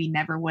we maybe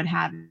never would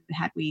have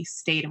had we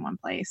stayed in one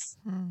place.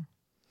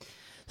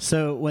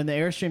 So when the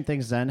Airstream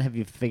thing's done, have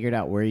you figured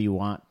out where you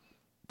want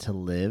to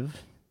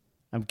live?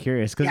 I'm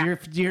curious,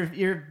 because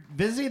you're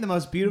visiting the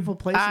most beautiful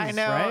places. I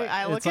know. Right?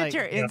 I look at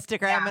your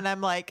Instagram and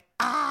I'm like,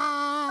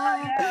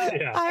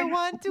 I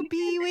want to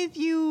be with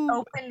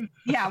you.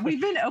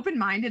 We've been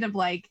open-minded of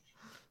like,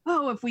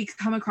 oh, if we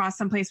come across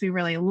someplace we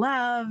really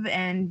love,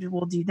 and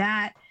we'll do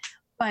that.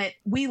 but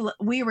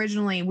we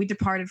originally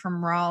departed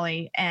from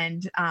Raleigh,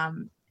 and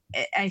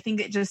I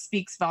think it just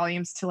speaks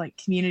volumes to like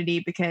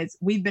community, because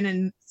we've been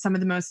in some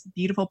of the most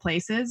beautiful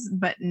places,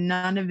 but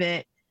none of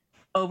it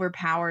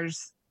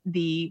overpowers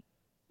the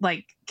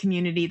like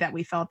community that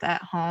we felt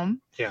at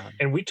home. Yeah.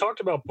 And we talked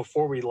about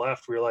before we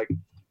left, we were like,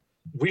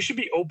 we should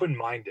be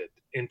open-minded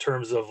in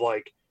terms of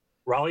like,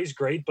 Raleigh's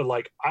great, but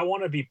like, I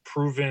want to be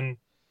proven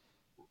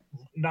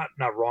not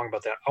wrong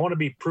about that. I want to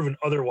be proven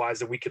otherwise,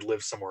 that we could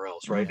live somewhere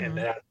else. Right. Mm-hmm. And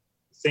that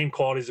same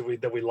qualities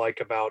that we like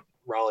about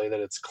Raleigh, that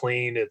it's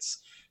clean, it's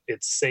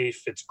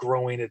safe, it's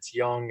growing, it's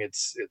young,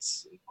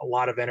 it's a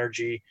lot of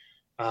energy.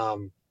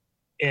 And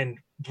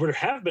there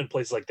have been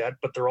places like that,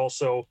 but they're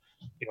also,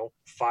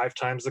 5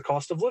 times the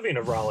cost of living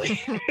of Raleigh.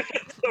 So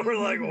we're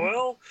like,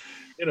 well,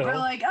 we're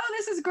like, oh,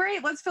 this is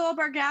great. Let's fill up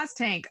our gas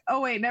tank.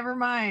 Oh wait, never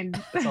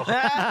mind.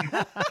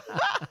 I'm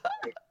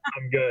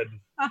good.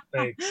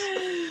 Thanks.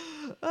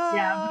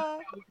 Yeah,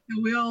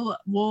 we'll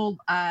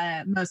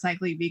most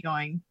likely be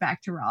going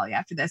back to Raleigh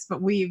after this,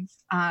 but we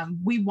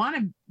want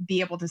to be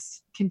able to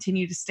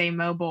continue to stay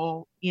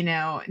mobile,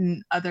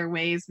 in other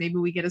ways. Maybe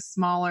we get a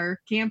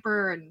smaller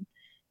camper and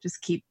just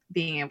keep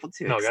being able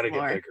to explore. Gotta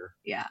get bigger.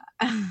 Yeah.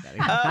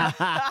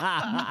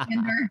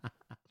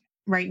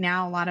 Right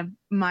now, a lot of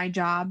my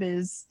job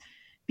is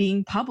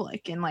being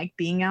public and like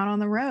being out on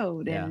the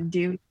road and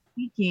doing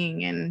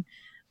speaking, and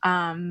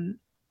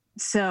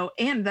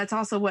and that's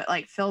also what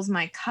like fills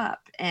my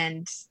cup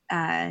and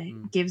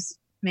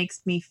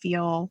makes me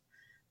feel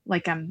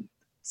like I'm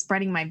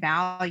spreading my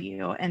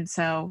value. And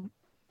so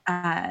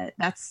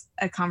that's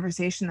a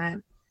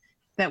conversation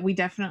that we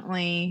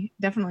definitely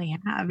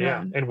have.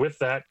 Yeah. And with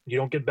that, you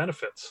don't get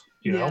benefits,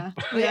 know?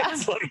 Yeah.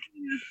 It's like,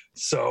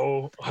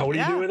 so what do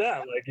you do with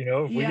that? Like,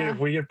 if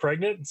we get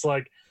pregnant, it's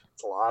like,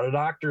 it's a lot of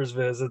doctor's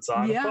visits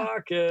out of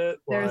pocket.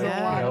 There's like,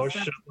 a lot of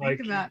stuff shit to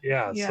think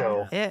about.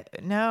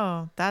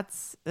 So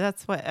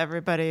that's what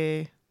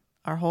everybody,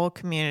 our whole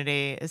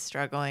community is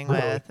struggling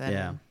with.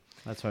 And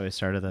that's why we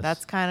started this.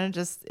 That's kind of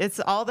just, it's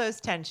all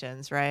those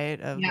tensions, right?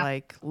 Of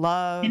like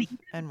love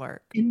and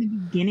work. In the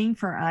beginning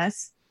for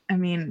us, I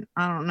mean,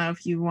 I don't know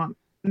if you want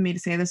me to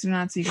say this or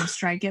not, so you can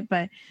strike it,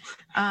 but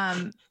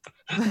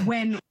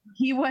when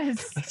he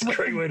was, that's a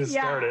great way to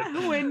start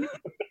it.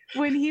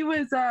 When he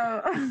was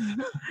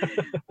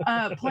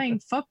playing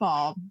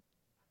football,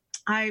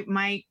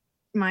 my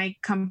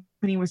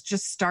company was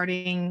just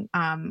starting,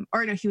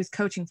 he was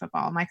coaching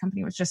football. My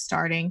company was just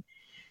starting,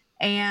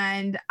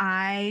 and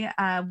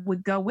I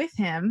would go with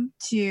him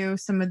to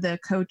some of the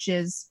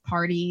coaches'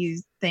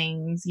 parties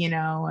things,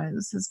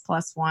 as his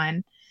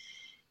 +1.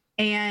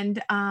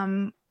 And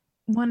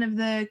one of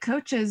the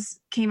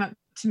coaches came up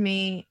to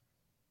me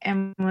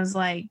and was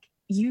like,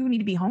 you need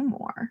to be home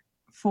more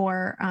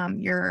for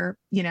your,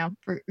 I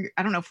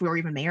don't know if we were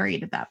even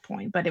married at that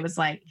point, but it was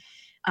like,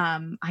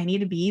 I need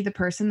to be the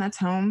person that's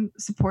home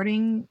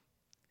supporting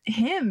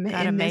him.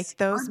 Gotta make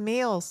those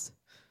meals.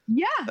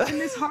 Yeah, in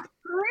this hard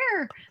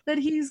career that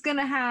he's going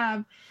to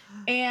have.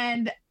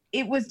 And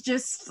it was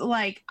just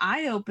like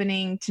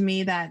eye-opening to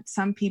me that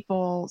some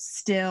people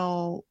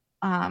still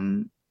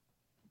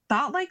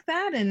thought like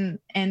that and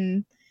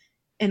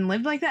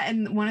lived like that.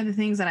 And one of the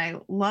things that I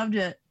love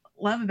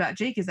about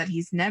Jake is that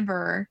he's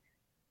never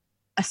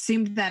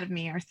assumed that of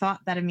me or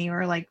thought that of me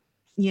or like,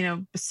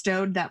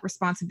 bestowed that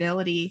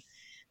responsibility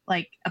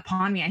like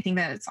upon me. I think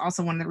that it's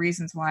also one of the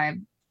reasons why,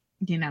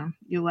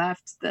 you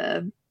left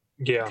the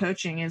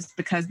coaching, is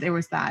because there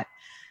was that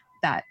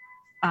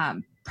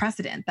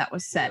precedent that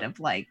was set of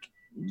like,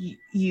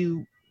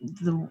 the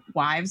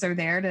wives are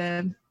there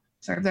to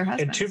serve their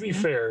husbands. And to be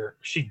fair,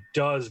 she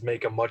does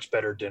make a much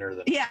better dinner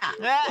than we don't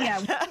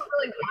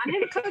really want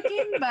him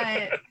cooking,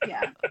 but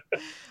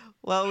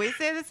well, we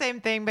say the same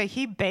thing, but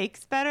he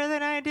bakes better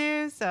than I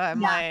do, so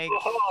I'm like,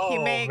 he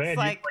makes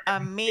like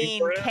a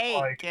mean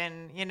cake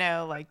and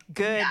like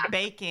good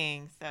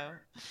baking, so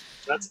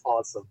that's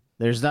awesome.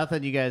 There's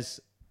nothing you guys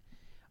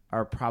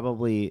are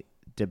probably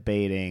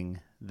debating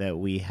that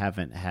we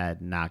haven't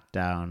had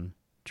knockdown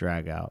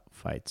drag out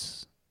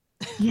fights.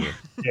 Yeah.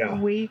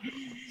 We've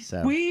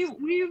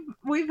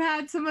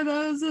had some of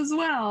those as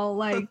well.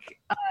 Like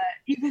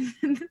even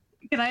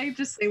can I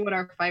just say what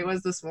our fight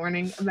was this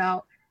morning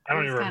about? I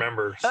don't even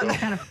remember. So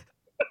kind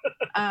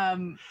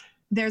of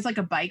there's like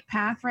a bike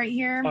path right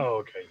here.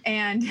 Oh, okay.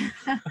 And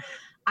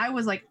I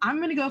was like,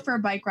 I'm gonna go for a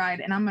bike ride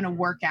and I'm gonna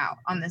work out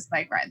on this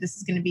bike ride. This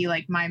is gonna be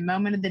like my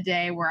moment of the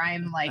day where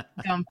I'm like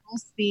going full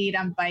speed,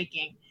 I'm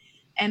biking.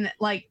 And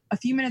like a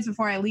few minutes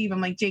before I leave,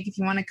 I'm like, Jake, if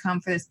you want to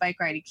come for this bike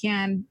ride, you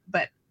can,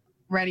 but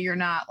ready or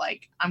not,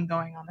 like I'm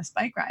going on this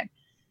bike ride.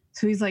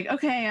 So he's like,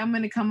 okay, I'm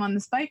going to come on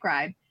this bike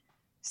ride.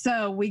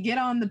 So we get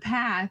on the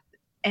path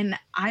and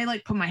I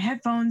like put my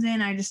headphones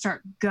in. I just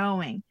start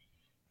going.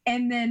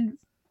 And then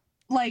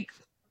like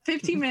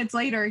 15 minutes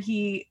later,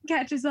 he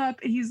catches up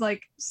and he's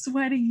like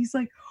sweating. He's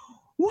like,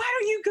 why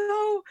don't you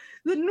go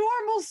the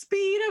normal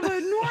speed of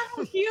a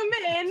normal human?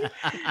 And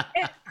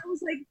I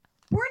was like,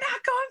 we're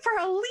not going for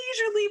a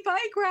leisurely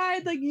bike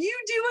ride. Like, you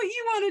do what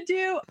you want to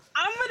do.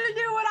 I'm going to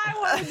do what I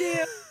want to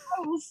do.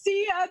 we'll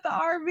see you at the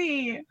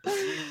RV.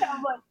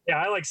 I'm like, Yeah,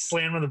 I like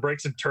slammed on the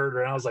brakes and turned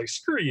around. I was like,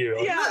 screw you.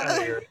 Yeah. Get out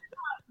of here.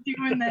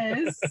 doing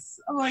this.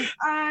 I'm like,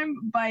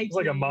 I'm biking. It's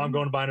like a mom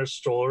going behind her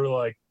stroller,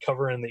 like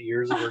covering the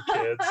ears of her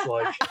kids.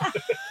 Like,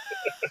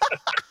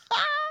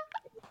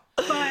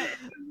 but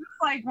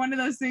it's like one of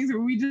those things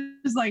where we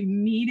just like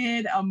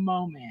needed a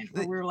moment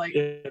where we were like,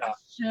 yeah.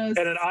 just. And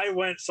then I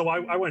went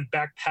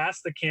back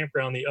past the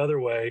campground the other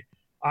way.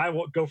 I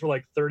won't go for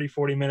like 30,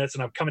 40 minutes,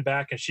 and I'm coming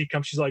back, and she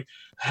comes. She's like,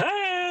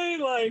 "Hey,"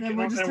 like, And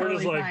we're just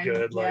totally like, fine.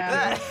 good, like,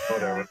 Yeah.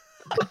 whatever.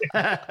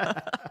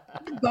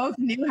 We both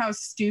knew how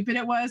stupid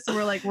it was, so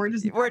we're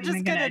just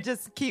gonna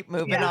just keep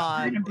moving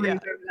on. We're gonna breathe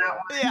over that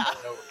one. Yeah.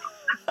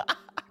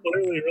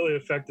 Literally, really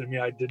affected me.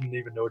 I didn't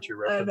even know what you're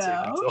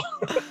referencing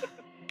until.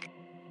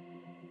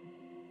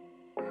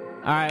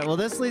 All right. Well,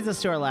 this leads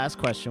us to our last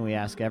question we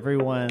ask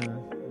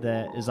everyone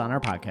that is on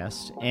our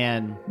podcast,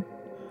 and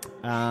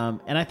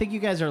I think you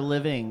guys are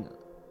living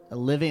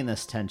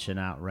this tension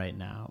out right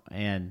now,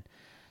 and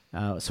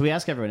so we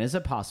ask everyone: is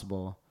it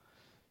possible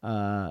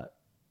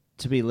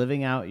to be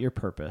living out your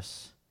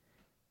purpose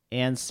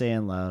and stay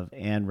in love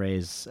and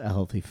raise a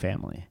healthy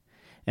family?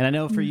 And I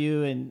know for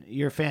you and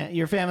your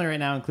family right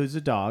now includes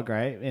a dog,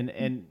 right?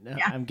 And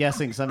I'm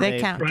guessing someday They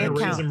count. Trying to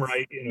raise counts. them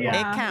right, you know. It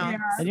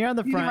counts. and you're on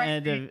the You're front right.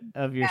 end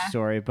of your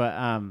story, but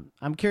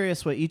I'm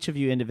curious what each of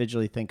you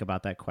individually think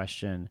about that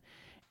question,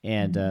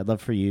 and I'd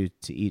love for you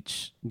to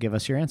each give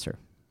us your answer.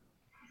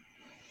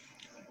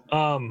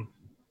 I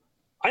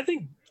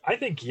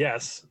think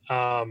yes.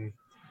 I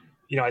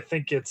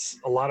think it's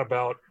a lot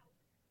about,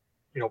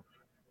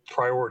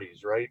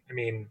 priorities, right? I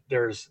mean,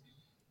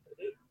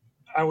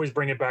 I always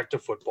bring it back to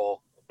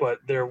football, but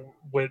there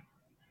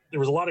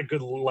was a lot of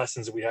good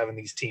lessons that we have in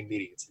these team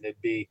meetings, and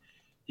it'd be,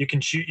 you can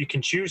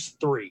choose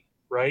three,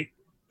 right?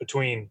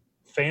 Between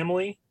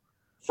family,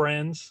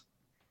 friends,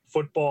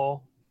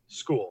 football,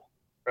 school,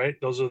 right?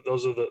 Those are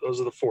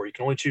the four. You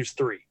can only choose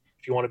three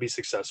if you want to be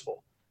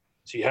successful.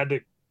 So you had to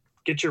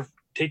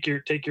take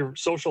your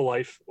social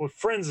life. Well,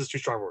 friends is too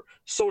strong a word.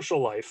 Social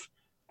life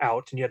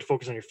out, and you had to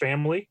focus on your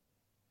family,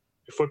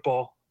 your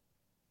football,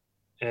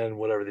 and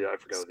whatever I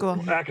forgot. School.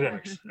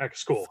 Academics.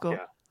 School. School.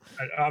 Yeah.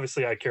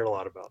 Obviously, I cared a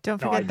lot about.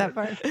 Don't forget that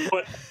part.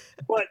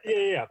 But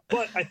yeah.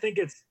 But I think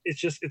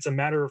it's a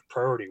matter of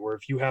priority. Where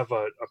if you have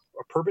a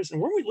purpose, and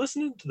weren't we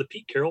listening to the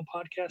Pete Carroll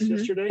podcast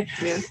yesterday,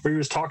 where he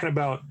was talking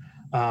about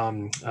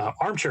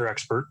armchair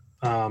expert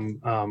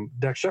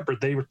Dax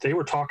Shepard. They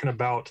were talking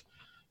about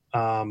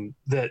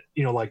that,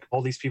 like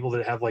all these people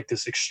that have like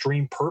this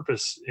extreme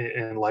purpose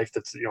in life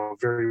that's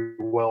very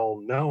well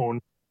known,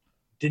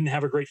 didn't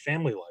have a great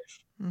family life.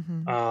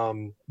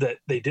 Mm-hmm.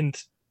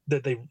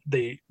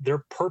 Their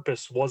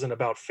purpose wasn't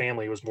about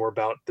family. It was more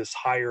about this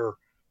higher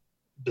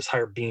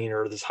being,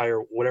 or this higher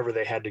whatever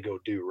they had to go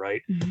do,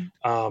 right?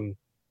 Mm-hmm.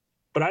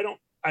 But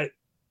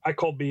I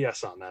call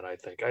BS on that. I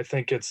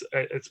think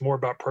it's more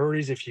about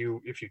priorities. If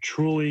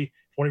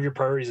one of your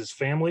priorities is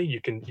family,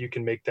 you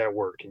can make that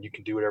work, and you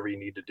can do whatever you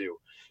need to do.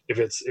 If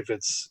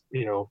it's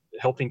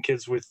helping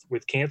kids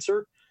with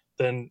cancer,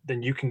 then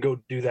you can go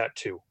do that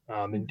too.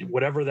 And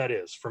whatever that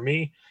is. For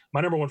me, my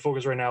number one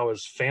focus right now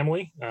is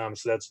family.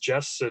 So that's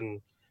Jess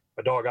and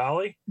my dog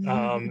Ollie.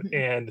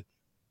 And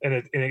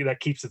that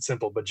keeps it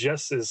simple. But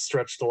Jess is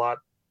stretched a lot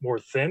more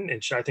thin,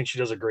 and I think she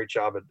does a great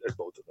job at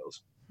both of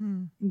those.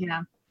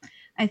 Yeah.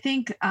 I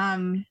think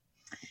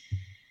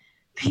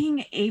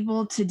being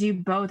able to do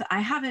both. I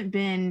haven't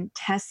been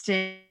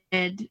tested.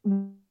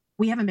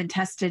 We haven't been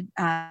tested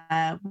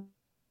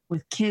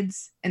with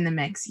kids in the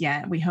mix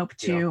yet. We hope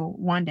to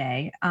one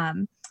day.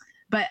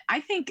 But I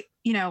think,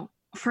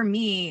 for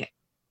me,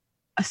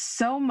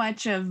 so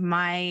much of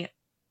my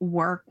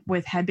work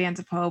with Headbands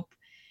of Hope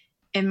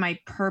and my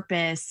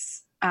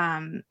purpose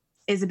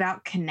is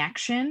about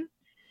connection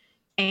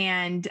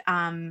and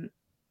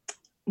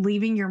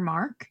leaving your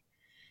mark.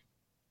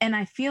 And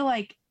I feel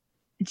like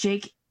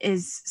Jake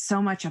is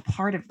so much a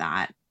part of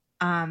that.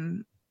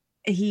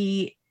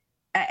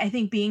 I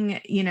think being,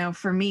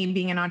 for me,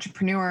 being an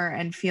entrepreneur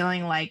and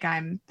feeling like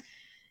I'm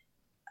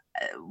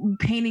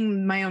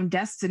painting my own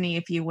destiny,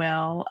 if you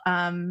will,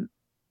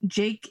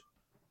 Jake,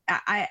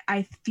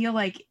 I feel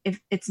like if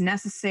it's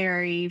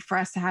necessary for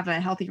us to have a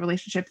healthy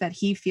relationship, that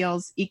he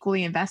feels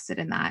equally invested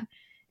in that.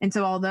 And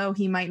so although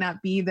he might not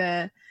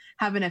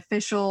have an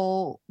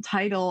official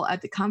title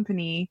at the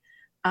company,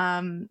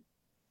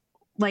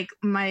 like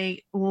my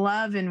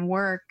love and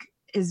work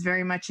is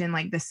very much in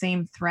like the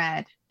same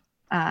thread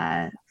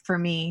for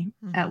me,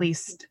 at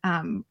least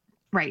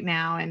right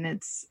now. And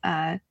it's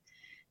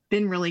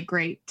been really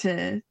great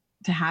to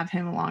have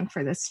him along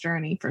for this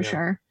journey for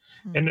sure.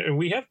 And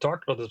we have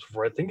talked about this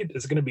before. I think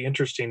it's going to be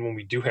interesting when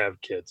we do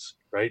have kids,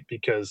 right?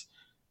 Because,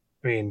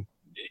 I mean,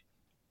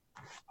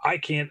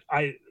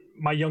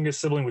 my youngest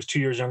sibling was 2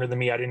 years younger than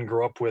me. I didn't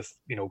grow up with,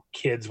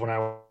 kids when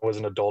I was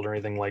an adult or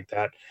anything like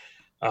that.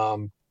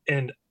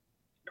 And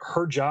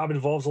her job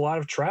involves a lot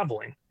of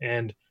traveling.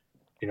 And,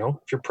 if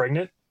you're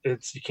pregnant, you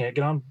can't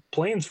get on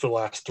planes for the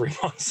last 3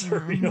 months or,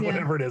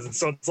 whatever it is. And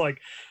so it's like,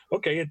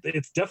 okay,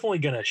 it's definitely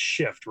going to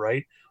shift,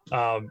 right?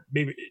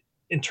 maybe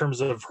in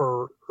terms of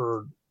her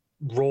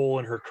role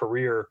in her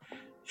career,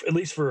 at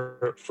least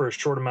for a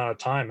short amount of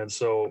time. And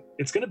so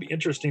it's going to be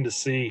interesting to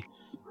see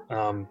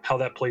how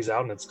that plays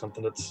out. And it's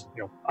something that's,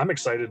 I'm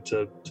excited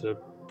to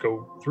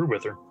go through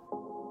with her.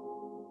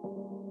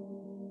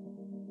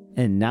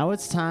 And now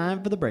it's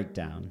time for the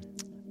breakdown.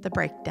 The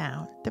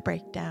breakdown.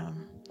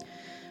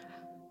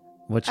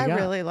 What you got? I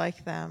really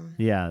like them.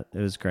 Yeah, it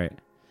was great.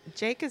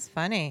 Jake is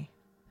funny.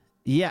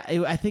 Yeah,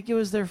 I think it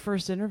was their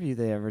first interview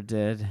they ever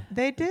did.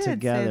 They did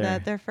together, say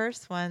that, their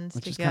first ones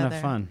which together. is kind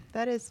of fun.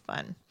 That is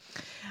fun.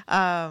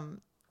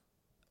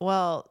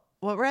 Well,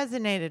 what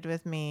resonated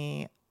with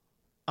me,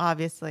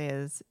 obviously,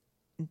 is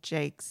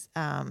Jake's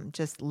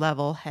just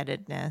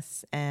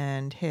level-headedness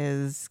and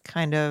his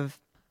kind of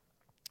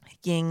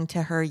yin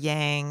to her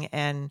yang,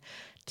 and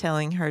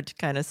telling her to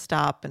kind of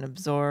stop and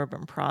absorb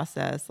and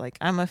process. Like,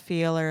 I'm a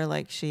feeler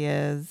like she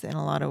is in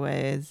a lot of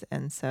ways.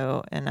 And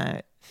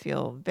I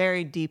feel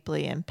very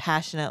deeply and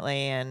passionately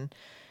and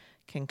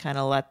can kind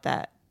of let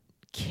that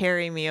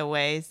carry me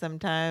away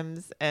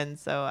sometimes. And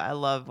so I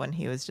love when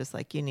he was just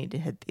like, you need to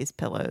hit these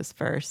pillows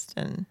first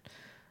and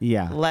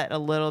let a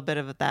little bit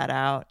of that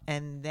out.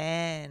 And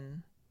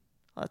then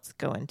let's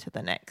go into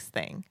the next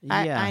thing.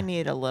 Yeah. I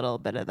need a little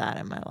bit of that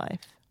in my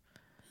life.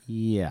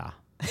 Yeah.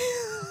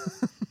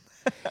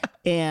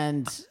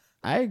 And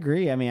I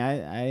agree. I mean,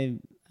 I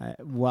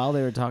while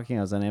they were talking,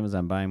 I was on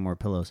Amazon buying more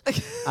pillows.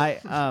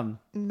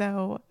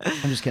 No,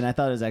 I'm just kidding. I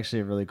thought it was actually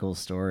a really cool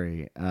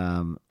story.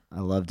 I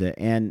loved it.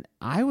 And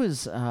I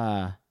was,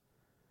 I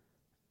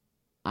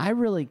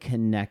really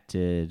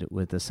connected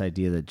with this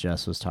idea that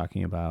Jess was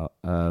talking about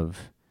of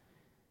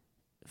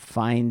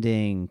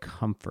finding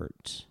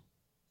comfort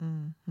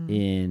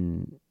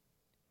in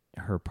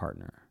her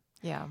partner.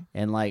 Yeah.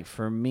 And like,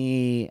 for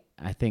me,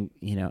 I think,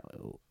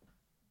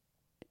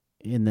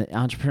 in the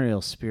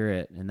entrepreneurial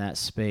spirit, in that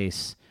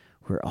space,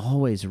 we're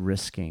always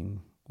risking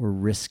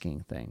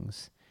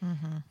things.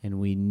 And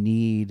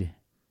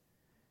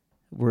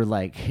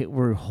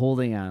we're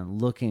holding on,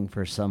 looking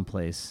for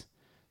someplace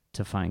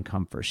to find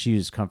comfort. She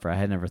used comfort. I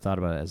had never thought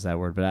about it as that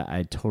word, but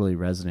I totally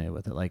resonated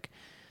with it. Like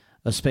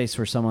a space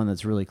for someone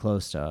that's really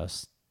close to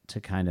us to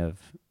kind of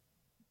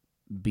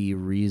be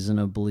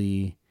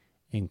reasonably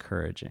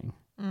encouraging.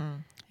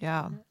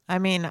 Yeah. I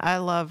mean, I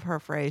love her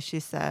phrase. She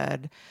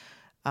said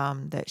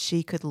that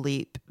she could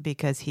leap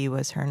because he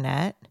was her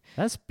net.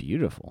 That's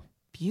beautiful.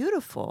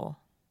 Beautiful.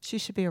 She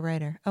should be a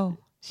writer. Oh,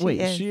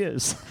 she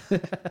is.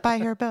 Buy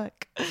her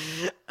book.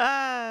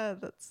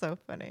 That's so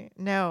funny.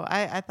 No,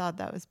 I thought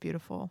that was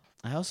beautiful.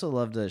 I also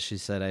loved that she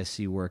said, I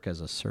see work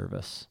as a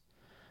service.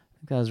 I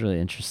think that was really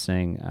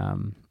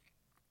interesting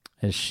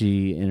as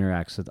she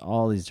interacts with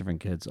all these different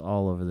kids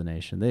all over the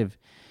nation.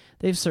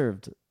 They've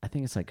served, I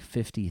think it's like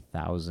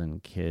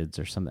 50,000 kids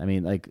or something. I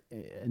mean, like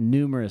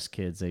numerous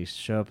kids. They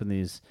show up in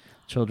these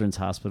children's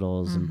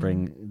hospitals and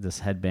bring this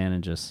headband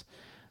and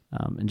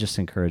just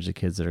encourage the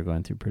kids that are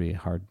going through pretty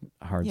hard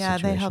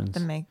situations. They help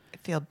them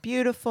feel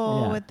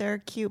beautiful with their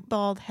cute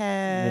bald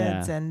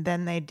heads. Yeah. And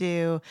then they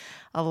do,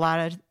 a lot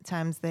of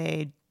times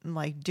they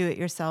like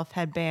do-it-yourself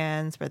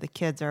headbands where the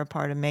kids are a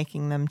part of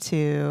making them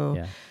too.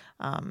 Yeah.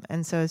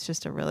 And so it's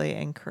just a really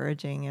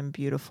encouraging and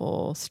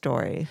beautiful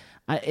story.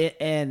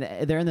 And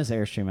they're in this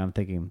Airstream. I'm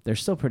thinking they're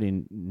still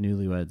pretty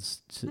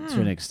newlyweds to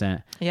an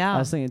extent. Yeah. I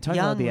was thinking, talking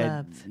about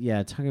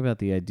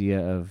the idea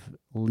of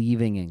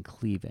leaving and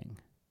cleaving.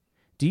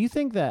 Do you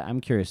think that,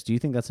 I'm curious, do you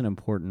think that's an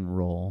important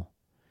role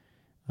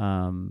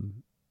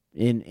in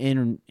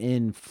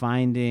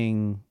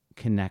finding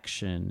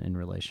connection in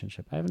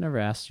relationship? I've never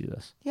asked you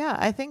this. Yeah,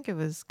 I think it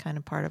was kind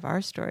of part of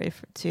our story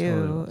too.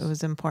 Totally. It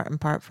was an important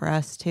part for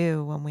us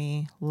too when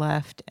we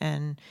left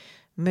and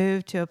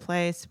moved to a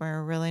place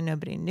where really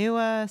nobody knew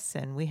us,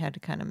 and we had to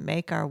kind of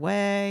make our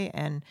way,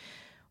 and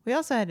we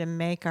also had to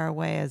make our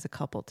way as a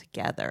couple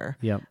together.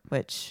 Yep.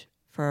 Which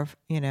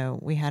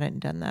we hadn't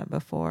done that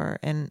before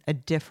in a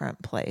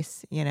different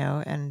place,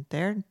 and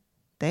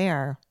they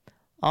are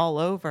all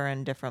over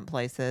in different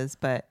places,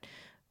 but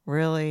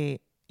really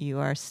you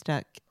are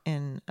stuck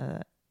in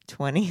a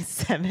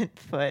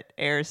 27-foot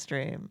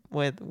Airstream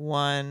with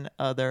one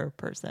other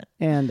person.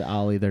 And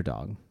Ollie, their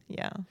dog.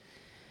 Yeah.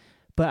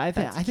 But I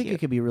think it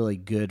could be really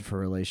good for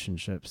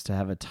relationships to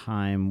have a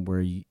time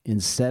where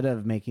instead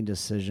of making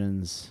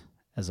decisions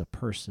as a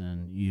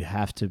person,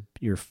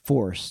 you're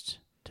forced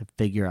to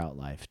figure out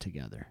life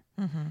together.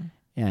 Mm-hmm.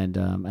 And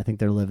I think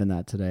they're living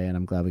that today, and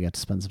I'm glad we got to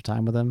spend some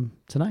time with them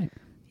tonight.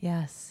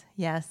 Yes,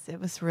 it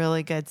was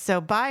really good.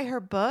 So buy her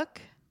book,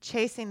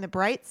 Chasing the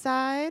Bright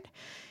Side,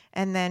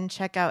 and then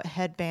check out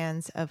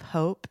Headbands of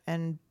Hope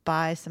and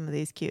buy some of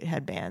these cute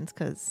headbands,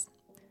 because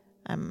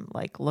I'm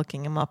like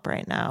looking them up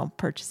right now,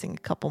 purchasing a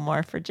couple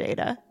more for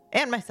Jada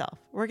and myself.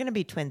 We're going to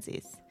be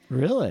twinsies.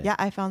 Really? Yeah,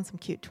 I found some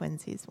cute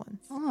twinsies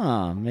ones.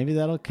 Oh, maybe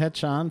that'll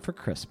catch on for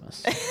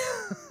Christmas.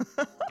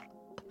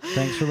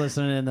 Thanks for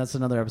listening in. That's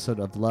another episode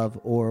of Love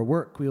or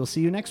Work. We will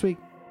see you next week.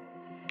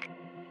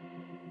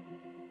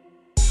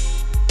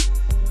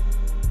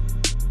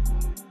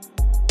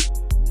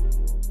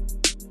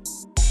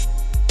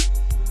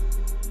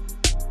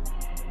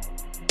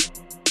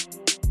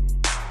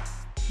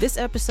 This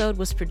episode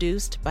was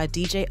produced by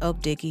DJ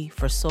Oak Diggy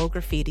for Soul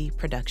Graffiti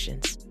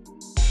Productions.